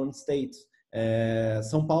for one state.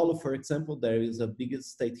 São Paulo, for example, there is a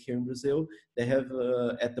biggest state here in Brazil. They have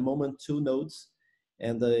at the moment 2 nodes,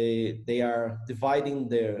 and they are dividing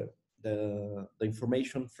the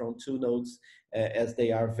information from 2 nodes as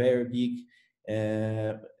they are very big.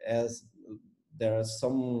 As there are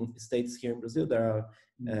some states here in Brazil that are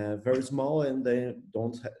very small, and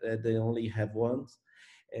they only have 1.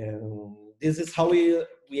 And this is how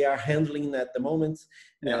we are handling at the moment.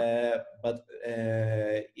 But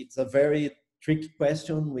it's a very tricky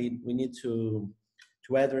question. We need to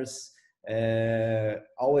address,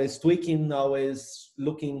 always tweaking, always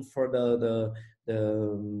looking for the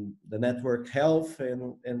network health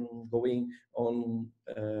and going on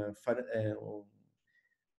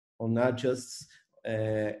adjusts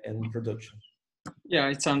and production. Yeah,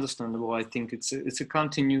 it's understandable. I think it's a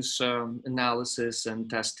continuous analysis and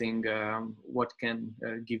testing what can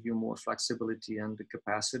give you more flexibility and the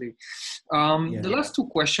capacity. The last 2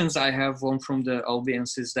 questions I have, one from the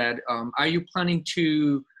audience, is that are you planning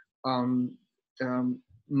to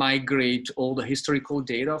migrate all the historical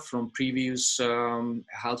data from previous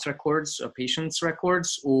health records, patients'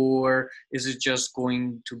 records, or is it just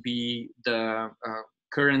going to be the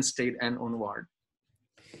current state and onward?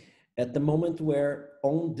 At the moment, we're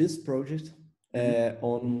on this project,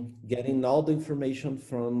 on getting all the information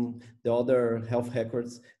from the other health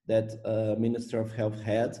records that Minister of Health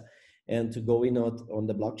had, and to go in on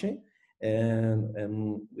the blockchain.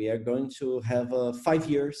 And we are going to have 5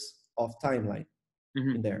 years of timeline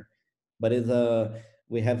in there. But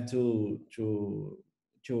we have to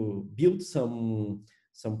build some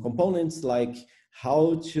components, like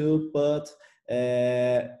how to put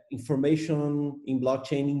information in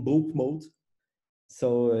blockchain in bulk mode.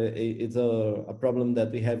 So it's a problem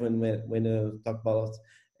that we have when we talk about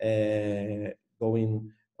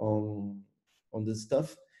going on this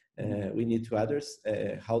stuff. We need to address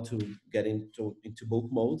how to get into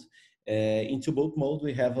bulk mode. Into bulk mode,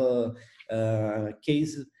 we have a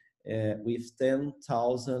case with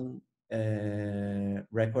 10,000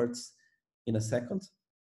 records in a second.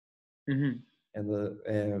 And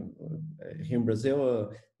here in Brazil,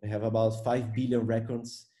 we have about 5 billion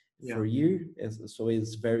records per year. And so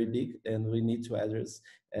it's very big, and we need to address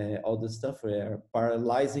all this stuff. We are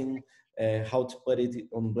paralyzing how to put it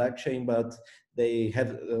on blockchain, but they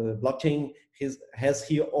have blockchain has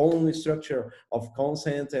her own structure of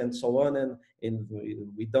consent and so on, and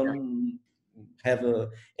we don't have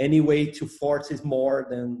any way to force it more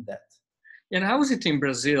than that. And how is it in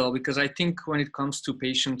Brazil? Because I think when it comes to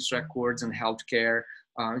patients' records and healthcare,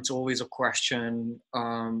 it's always a question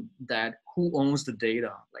that who owns the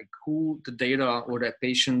data, like who the data or that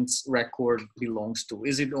patient's record belongs to.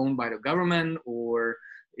 Is it owned by the government or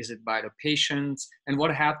is it by the patients? And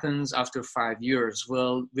what happens after 5 years?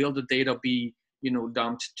 Will the data be,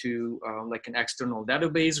 dumped to like an external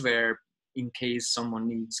database where in case someone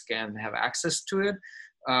needs can have access to it?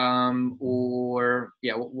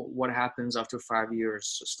 What happens after 5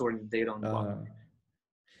 years storing the data on the blockchain?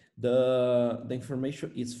 The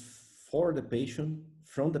information is for the patient,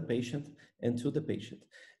 from the patient, and to the patient.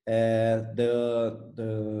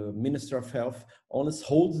 The Minister of Health only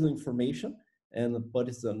holds the information and put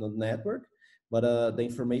it on the network, but the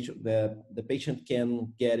information, the patient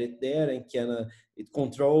can get it there and can it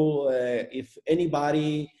control if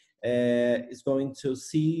anybody is going to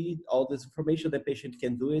see all this information. The patient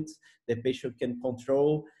can do it. The patient can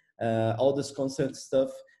control all this consent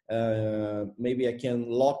stuff. Maybe I can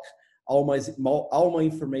lock all my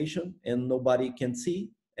information and nobody can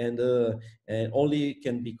see, and only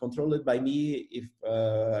can be controlled by me if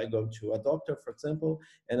I go to a doctor, for example,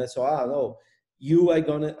 and I say, no,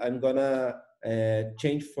 I'm gonna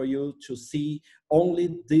change for you to see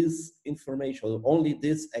only this information, only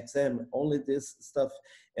this exam, only this stuff.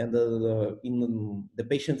 And in the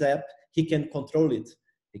patient app, he can control it.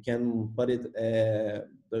 He can put it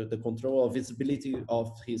the control of visibility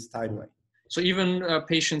of his timeline. So even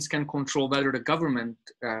patients can control whether the government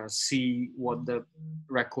see what the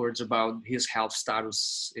records about his health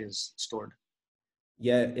status is stored.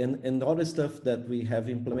 Yeah, and all the stuff that we have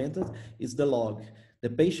implemented is the log. The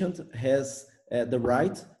patient has the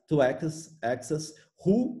right to access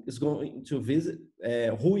who is going to visit,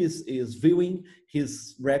 who is viewing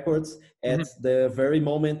his records at the very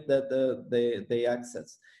moment that they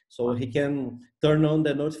access. So he can turn on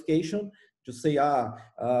the notification to say,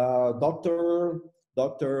 Dr.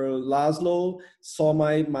 Laszlo saw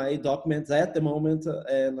my documents at the moment,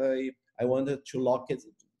 and I wanted to lock it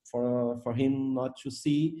for him not to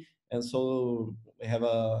see. And so we have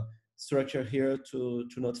a structure here to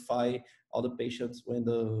notify all the patients when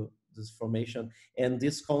this information and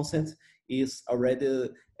this consent is already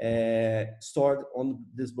stored on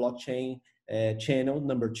this blockchain channel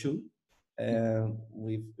number 2,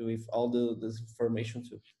 with all this information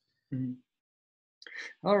too.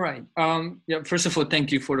 All right. First of all,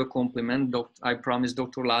 thank you for the compliment. I promise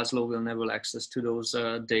Dr. Laszlo will never access to those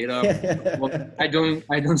data. Well, I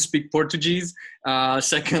don't speak Portuguese.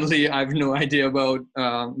 Secondly, I have no idea about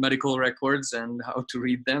medical records and how to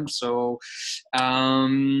read them. So,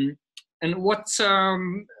 and what's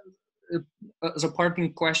as a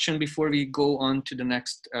parting question before we go on to the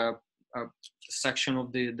next section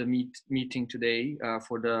of the meeting today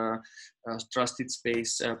for the Trusted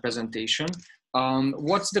Space presentation.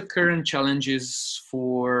 What's the current challenges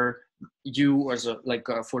for you as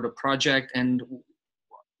for the project, and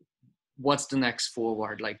what's the next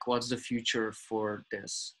forward? Like, what's the future for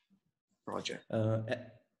this project?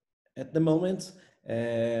 At the moment,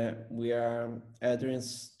 we are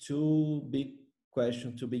addressing two big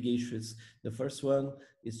questions, two big issues. The first one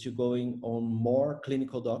is to going on more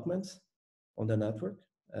clinical documents on the network,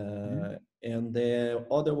 and the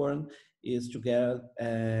other one is to get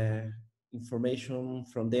information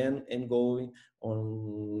from them and going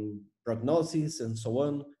on prognosis and so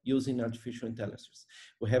on using artificial intelligence.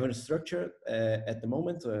 We have a structure at the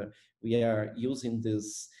moment. We are using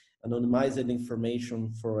this anonymized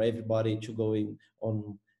information for everybody to go in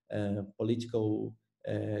on political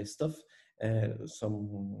stuff,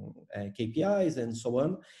 some KPIs and so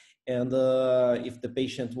on. And if the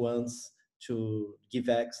patient wants to give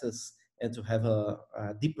access and to have a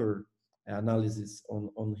deeper analysis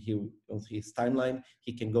on his timeline,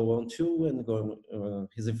 he can go on to and go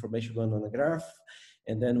his information going on a graph,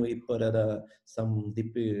 and then we put some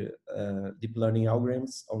deep learning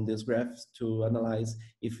algorithms on these graphs to analyze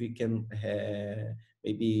if we can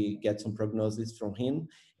maybe get some prognosis from him.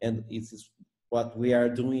 And it's what we are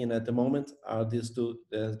doing at the moment are these two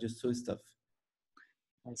stuff.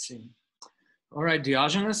 I see. All right,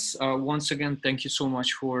 Diógenes, once again, thank you so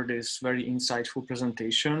much for this very insightful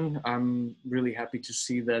presentation. I'm really happy to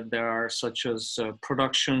see that there are such as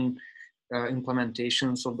production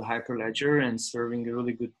implementations of the Hyperledger and serving a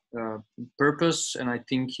really good purpose. And I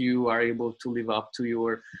think you are able to live up to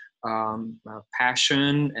your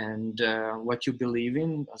passion and what you believe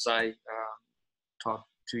in, as I talked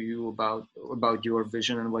to you about your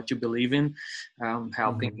vision and what you believe in,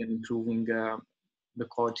 helping and improving the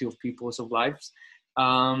quality of people's lives.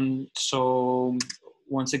 So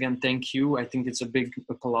once again, thank you. I think it's a big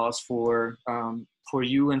applause for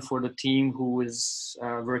you and for the team who is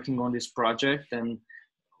working on this project, and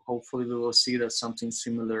hopefully we will see that something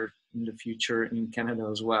similar in the future in Canada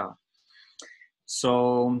as well.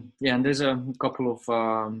 So yeah, and there's a couple of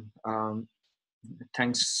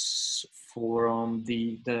thanks for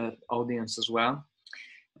the audience as well.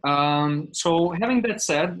 So having that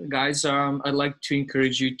said, guys, I'd like to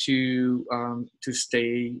encourage you to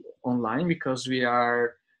stay online, because we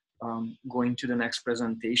are going to the next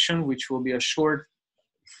presentation, which will be a short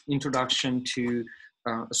introduction to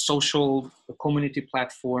a social community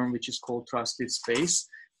platform, which is called Trusted Space.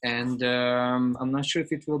 And I'm not sure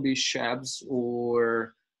if it will be Shabs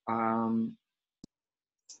or...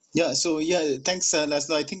 Yeah, so yeah, thanks,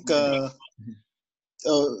 Laszlo. I think that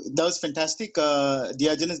was fantastic.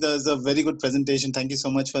 Diógenes, that was a very good presentation. Thank you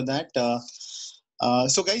so much for that.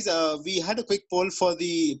 So guys, we had a quick poll for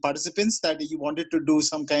the participants that you wanted to do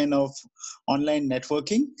some kind of online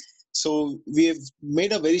networking. So we have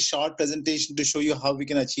made a very short presentation to show you how we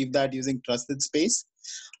can achieve that using Trusted Space.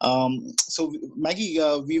 So Maggie,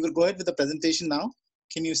 we will go ahead with the presentation now.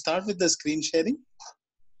 Can you start with the screen sharing?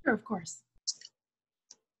 Sure, of course.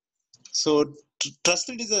 So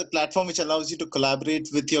Trusted is a platform which allows you to collaborate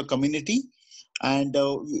with your community. And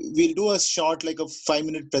we'll do a short, like a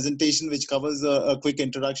 5-minute presentation, which covers a quick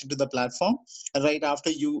introduction to the platform. And right after,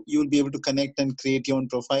 you'll be able to connect and create your own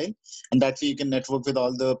profile. And that way you can network with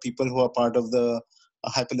all the people who are part of the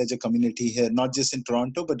Hyperledger community here, not just in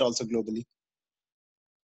Toronto, but also globally.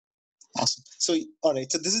 Awesome. So, all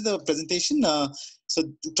right. So this is the presentation. So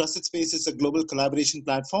Trusted Space is a global collaboration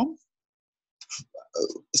platform,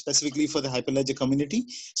 specifically for the Hyperledger community.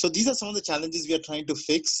 So these are some of the challenges we are trying to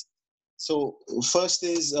fix. So first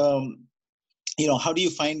is, how do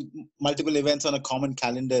you find multiple events on a common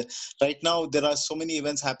calendar? Right now, there are so many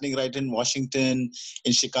events happening right in Washington,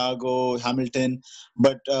 in Chicago, Hamilton,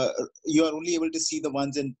 but you are only able to see the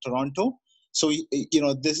ones in Toronto. So,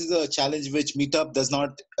 this is a challenge which Meetup does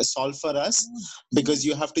not solve for us, because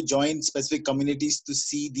you have to join specific communities to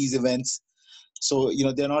see these events. So,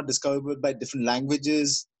 they're not discoverable by different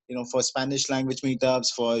languages, for Spanish language meetups,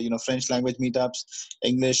 for, French language meetups,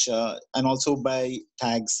 English, and also by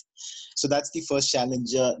tags. So that's the first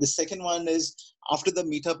challenge. The second one is, after the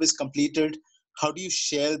meetup is completed, how do you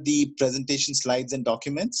share the presentation slides and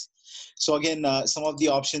documents? So again, some of the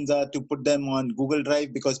options are to put them on Google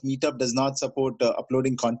Drive, because Meetup does not support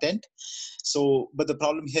uploading content. So, but the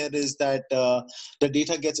problem here is that the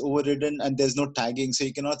data gets overridden and there's no tagging. So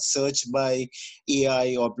you cannot search by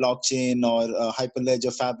AI or blockchain or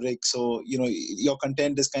Hyperledger Fabric. So, your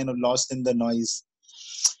content is kind of lost in the noise.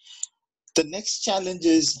 The next challenge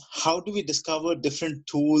is, how do we discover different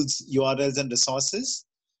tools, URLs, and resources?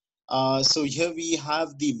 So here we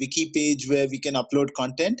have the wiki page where we can upload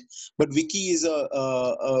content, but wiki is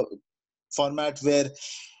a format where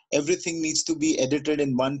everything needs to be edited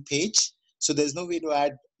in one page. So there's no way to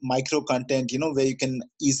add micro content, where you can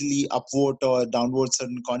easily upvote or downvote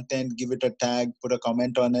certain content, give it a tag, put a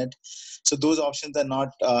comment on it. So those options are not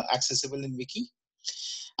accessible in wiki.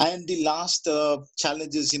 And the last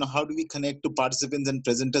challenge is, how do we connect to participants and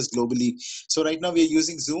presenters globally? So right now we are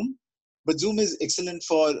using Zoom. But Zoom is excellent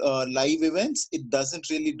for live events. It doesn't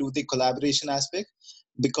really do the collaboration aspect.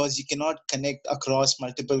 because you cannot connect across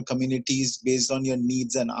multiple communities based on your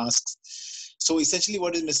needs and asks. So essentially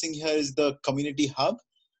what is missing here is the community hub,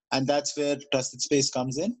 and that's where Trusted Space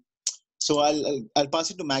comes in. So I'll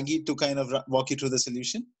pass it to Maggie to kind of walk you through the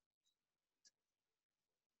solution.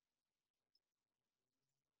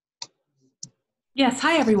 Yes,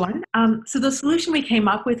 hi everyone. So the solution we came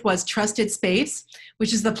up with was Trusted Space,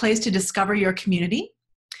 which is the place to discover your community.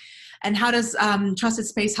 And how does Trusted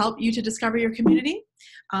Space help you to discover your community?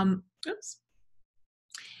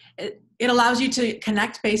 It allows you to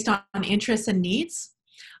connect based on interests and needs.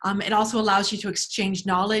 It also allows you to exchange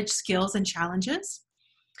knowledge, skills, and challenges.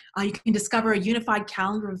 You can discover a unified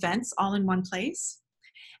calendar of events all in one place.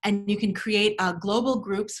 And you can create global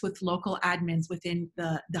groups with local admins within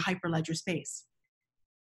the Hyperledger space.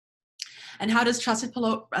 And how does Trusted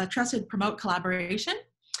promote collaboration?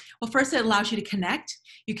 Well, first, it allows you to connect.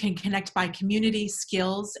 You can connect by community,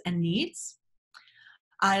 skills, and needs.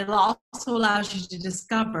 It also allows you to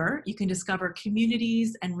discover. You can discover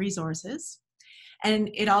communities and resources. And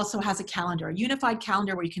it also has a calendar, a unified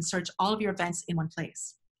calendar where you can search all of your events in one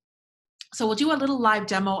place. So we'll do a little live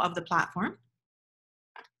demo of the platform.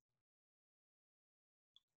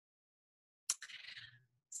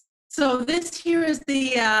 So this here is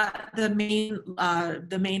the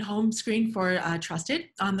main home screen for Trusted.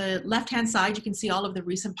 On the left-hand side, you can see all of the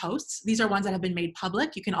recent posts. These are ones that have been made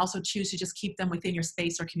public. You can also choose to just keep them within your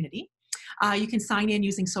space or community. You can sign in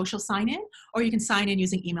using social sign-in, or you can sign in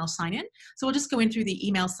using email sign-in. So we'll just go in through the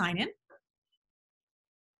email sign-in.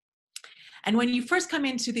 And when you first come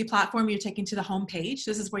into the platform, you're taken to the home page.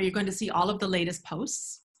 This is where you're going to see all of the latest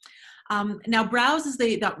posts. Now, browse is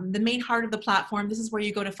the main heart of the platform. This is where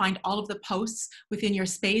you go to find all of the posts within your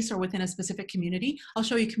space or within a specific community. I'll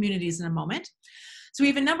show you communities in a moment. So we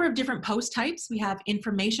have a number of different post types. We have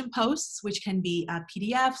information posts, which can be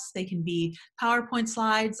PDFs, they can be PowerPoint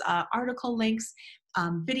slides, article links,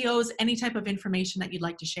 videos, any type of information that you'd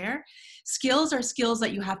like to share. Skills are skills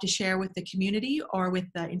that you have to share with the community or with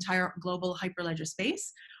the entire global Hyperledger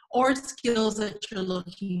space, or skills that you're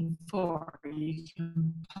looking for. You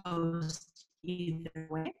can post either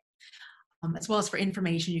way. As well as for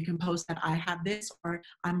information, you can post that I have this, or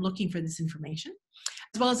I'm looking for this information.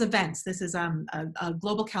 As well as events. This is a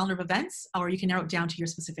global calendar of events, or you can narrow it down to your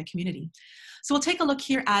specific community. So we'll take a look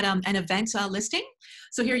here at an event listing.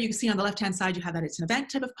 So here you can see on the left-hand side, you have that it's an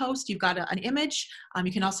event type of post. You've got an image.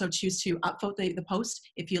 You can also choose to upvote the post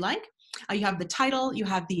if you like. You have the title, you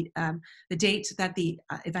have the date that the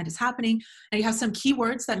event is happening, and you have some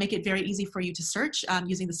keywords that make it very easy for you to search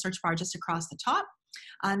using the search bar just across the top.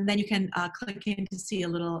 And then you can click in to see a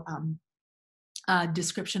little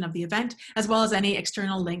description of the event, as well as any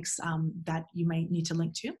external links that you might need to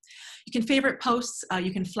link to. You can favorite posts,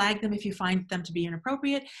 you can flag them if you find them to be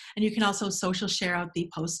inappropriate, and you can also social share out the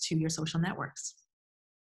posts to your social networks.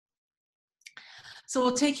 So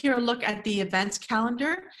we'll take here a look at the events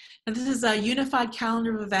calendar. Now this is a unified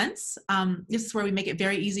calendar of events. This is where we make it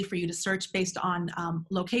very easy for you to search based on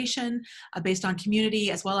location, based on community,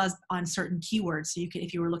 as well as on certain keywords. So you can,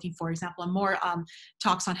 if you were looking, for example, on more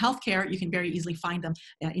talks on healthcare, you can very easily find them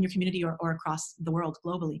in your community or across the world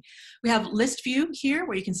globally. We have list view here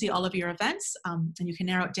where you can see all of your events, and you can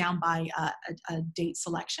narrow it down by a date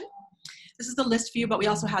selection. This is the list view, but we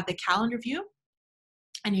also have the calendar view.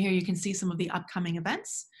 And here you can see some of the upcoming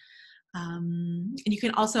events. And you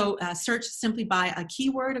can also search simply by a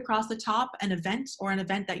keyword across the top, an event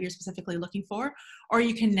that you're specifically looking for, or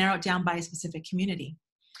you can narrow it down by a specific community.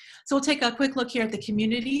 So we'll take a quick look here at the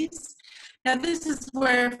communities. Now this is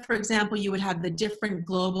where, for example, you would have the different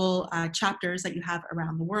global chapters that you have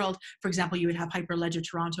around the world. For example, you would have Hyperledger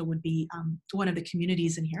Toronto would be one of the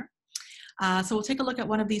communities in here. So we'll take a look at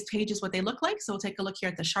one of these pages, what they look like. So we'll take a look here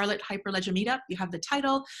at the Charlotte Hyperledger Meetup. You have the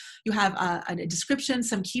title, you have a description,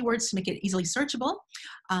 some keywords to make it easily searchable.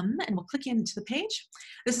 And we'll click into the page.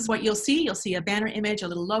 This is what you'll see. You'll see a banner image, a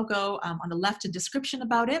little logo, on the left, a description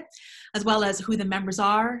about it, as well as who the members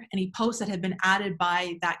are, any posts that have been added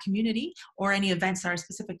by that community, or any events that are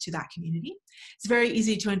specific to that community. It's very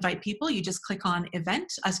easy to invite people. You just click on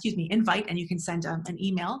invite, and you can send an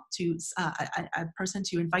email to a person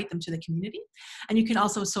to invite them to the community. And you can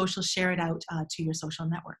also social share it out to your social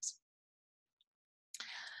networks.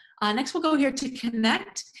 Next, we'll go here to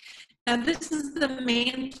connect. Now, this is the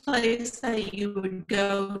main place that you would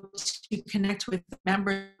go to connect with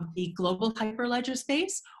members of the global Hyperledger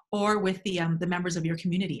space or with the members of your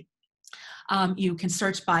community. You can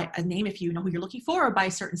search by a name if you know who you're looking for, or by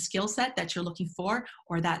a certain skill set that you're looking for,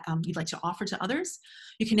 or that you'd like to offer to others.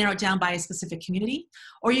 You can narrow it down by a specific community,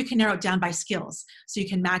 or you can narrow it down by skills. So you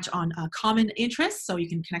can match on common interests. So you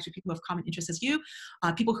can connect with people who have common interests as you,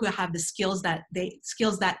 people who have the skills that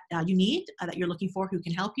you need, that you're looking for, who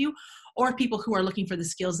can help you, or people who are looking for the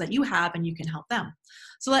skills that you have and you can help them.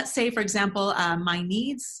 So let's say, for example, my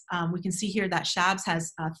needs. We can see here that Shabs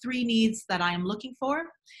has 3 needs that I am looking for.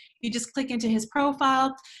 You just click into his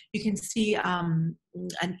profile. You can see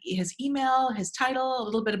his email, his title, a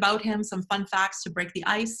little bit about him, some fun facts to break the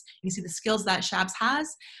ice. You can see the skills that Shabs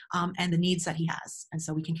has and the needs that he has. And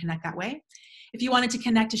so we can connect that way. If you wanted to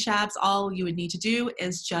connect to Shabs, all you would need to do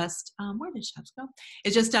is just, where did Shabs go?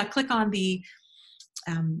 Is just click on the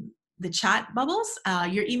chat bubbles.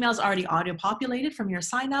 Your email is already auto populated from your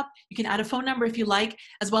sign up. You can add a phone number if you like,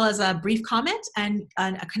 as well as a brief comment, and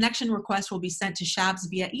a connection request will be sent to Shabs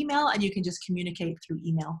via email, and you can just communicate through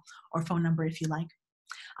email or phone number if you like.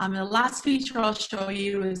 The last feature I'll show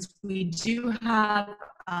you is we do have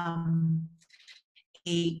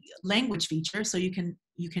a language feature, so you can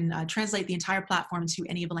translate the entire platform into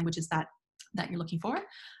any of the languages that you're looking for.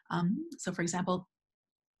 So for example,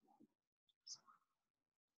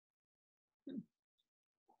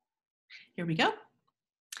 here we go.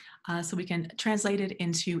 So we can translate it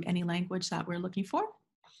into any language that we're looking for.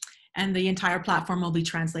 And the entire platform will be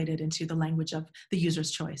translated into the language of the user's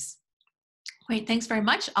choice. Great, thanks very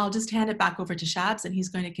much. I'll just hand it back over to Shabs, and he's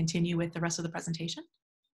going to continue with the rest of the presentation.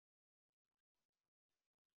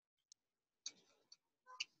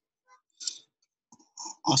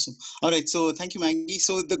 Awesome. All right. So thank you, Maggie.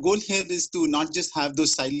 So the goal here is to not just have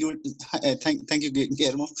those siloed, thank you,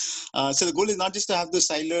 Guillermo. So the goal is not just to have those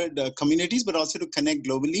siloed communities, but also to connect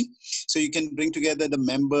globally. So you can bring together the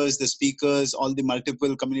members, the speakers, all the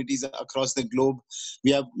multiple communities across the globe.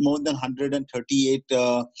 We have more than 138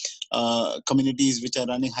 communities which are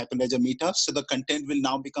running Hyperledger meetups. So the content will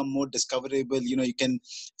now become more discoverable. You know, you can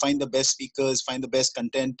find the best speakers, find the best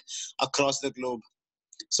content across the globe.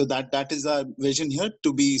 So that is our vision here,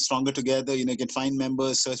 to be stronger together. You know, you can find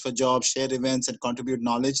members, search for jobs, share events, and contribute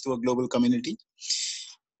knowledge to a global community.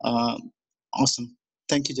 Awesome.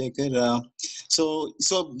 Thank you, Jaikar.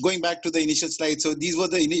 So going back to the initial slide, so these were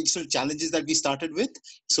the initial challenges that we started with.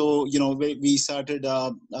 So, you know, we started,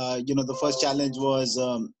 you know, the first challenge was,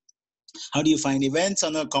 how do you find events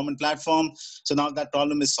on a common platform? So now that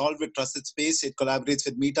problem is solved with Trusted Space. It collaborates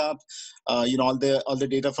with Meetup. You know, all the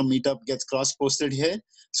data from Meetup gets cross-posted here,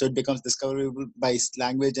 so it becomes discoverable by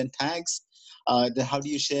language and tags. Then how do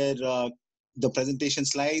you share the presentation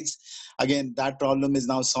slides? Again, that problem is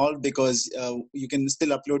now solved because you can still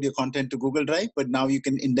upload your content to Google Drive, but now you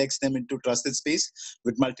can index them into Trusted Space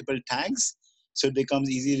with multiple tags. So it becomes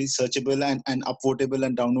easily searchable and upvotable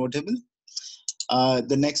and downloadable.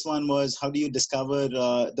 The next one was, how do you discover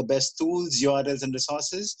the best tools, URLs, and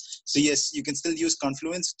resources? So yes, you can still use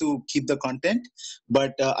Confluence to keep the content,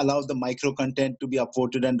 but allow the micro content to be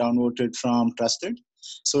upvoted and downvoted from Trusted.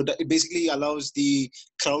 So it basically allows the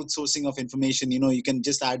crowdsourcing of information. You know, you can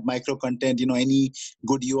just add micro content, you know, any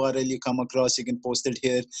good URL you come across, you can post it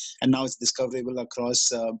here, and now it's discoverable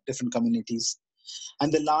across different communities.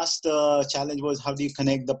 And the last challenge was, how do you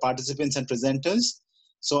connect the participants and presenters?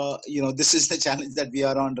 So, you know, this is the challenge that we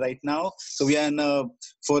are on right now. So we are in a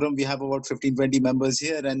forum, we have about 15, 20 members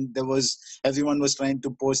here, and everyone was trying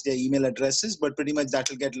to post their email addresses, but pretty much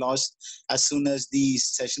that will get lost as soon as the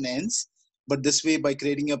session ends. But this way, by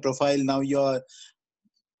creating your profile, now you're,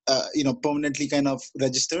 you know, permanently kind of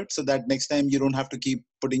registered, so that next time you don't have to keep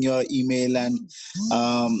putting your email and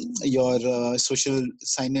your social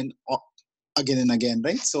sign-in again and again,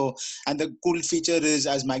 right? So, and the cool feature is,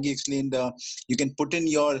 as Maggie explained, you can put in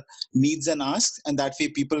your needs and asks, and that way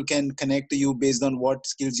people can connect to you based on what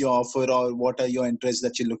skills you offer or what are your interests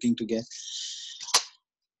that you're looking to get.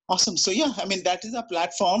 Awesome. So yeah, I mean, that is our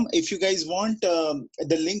platform. If you guys want, the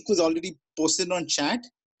link was already posted on chat.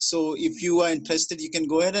 So if you are interested, you can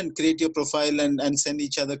go ahead and create your profile and send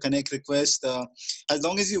each other connect requests. As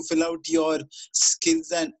long as you fill out your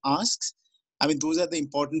skills and asks, I mean, those are the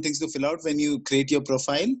important things to fill out when you create your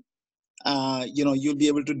profile. You know, you'll be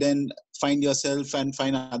able to then find yourself and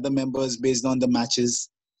find other members based on the matches.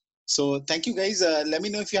 So thank you, guys. Let me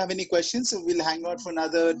know if you have any questions. So we'll hang out for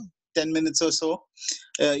another 10 minutes or so.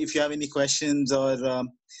 If you have any questions or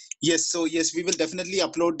yes, so yes, we will definitely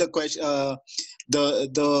upload the question. All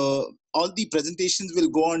the presentations will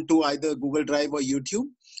go on to either Google Drive or YouTube,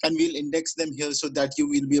 and we'll index them here so that you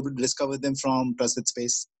will be able to discover them from Trusted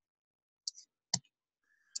Space.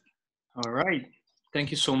 All right.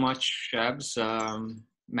 Thank you so much, Shabs,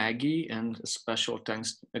 Maggie, and a special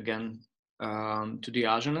thanks again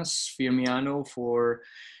Diógenes Firmiano for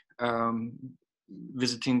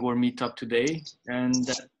visiting our meetup today, and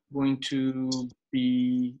that's going to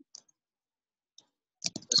be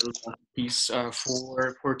the last piece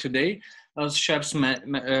for today. As Shabs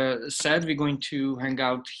said, we're going to hang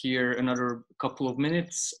out here another couple of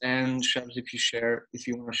minutes. And Shabs, if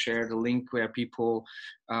you want to share the link where people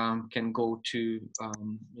can go to,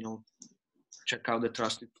 check out the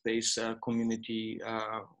Trusted Space community.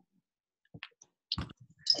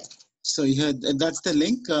 So yeah, that's the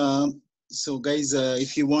link. So guys,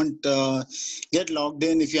 if you want, get logged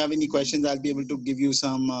in. If you have any questions, I'll be able to give you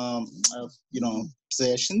some,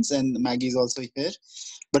 suggestions. And Maggie is also here.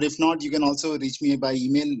 But if not, you can also reach me by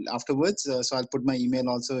email afterwards. So I'll put my email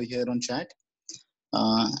also here on chat.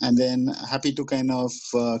 And then happy to kind of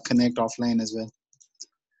connect offline as well.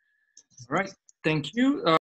 All right. Thank you.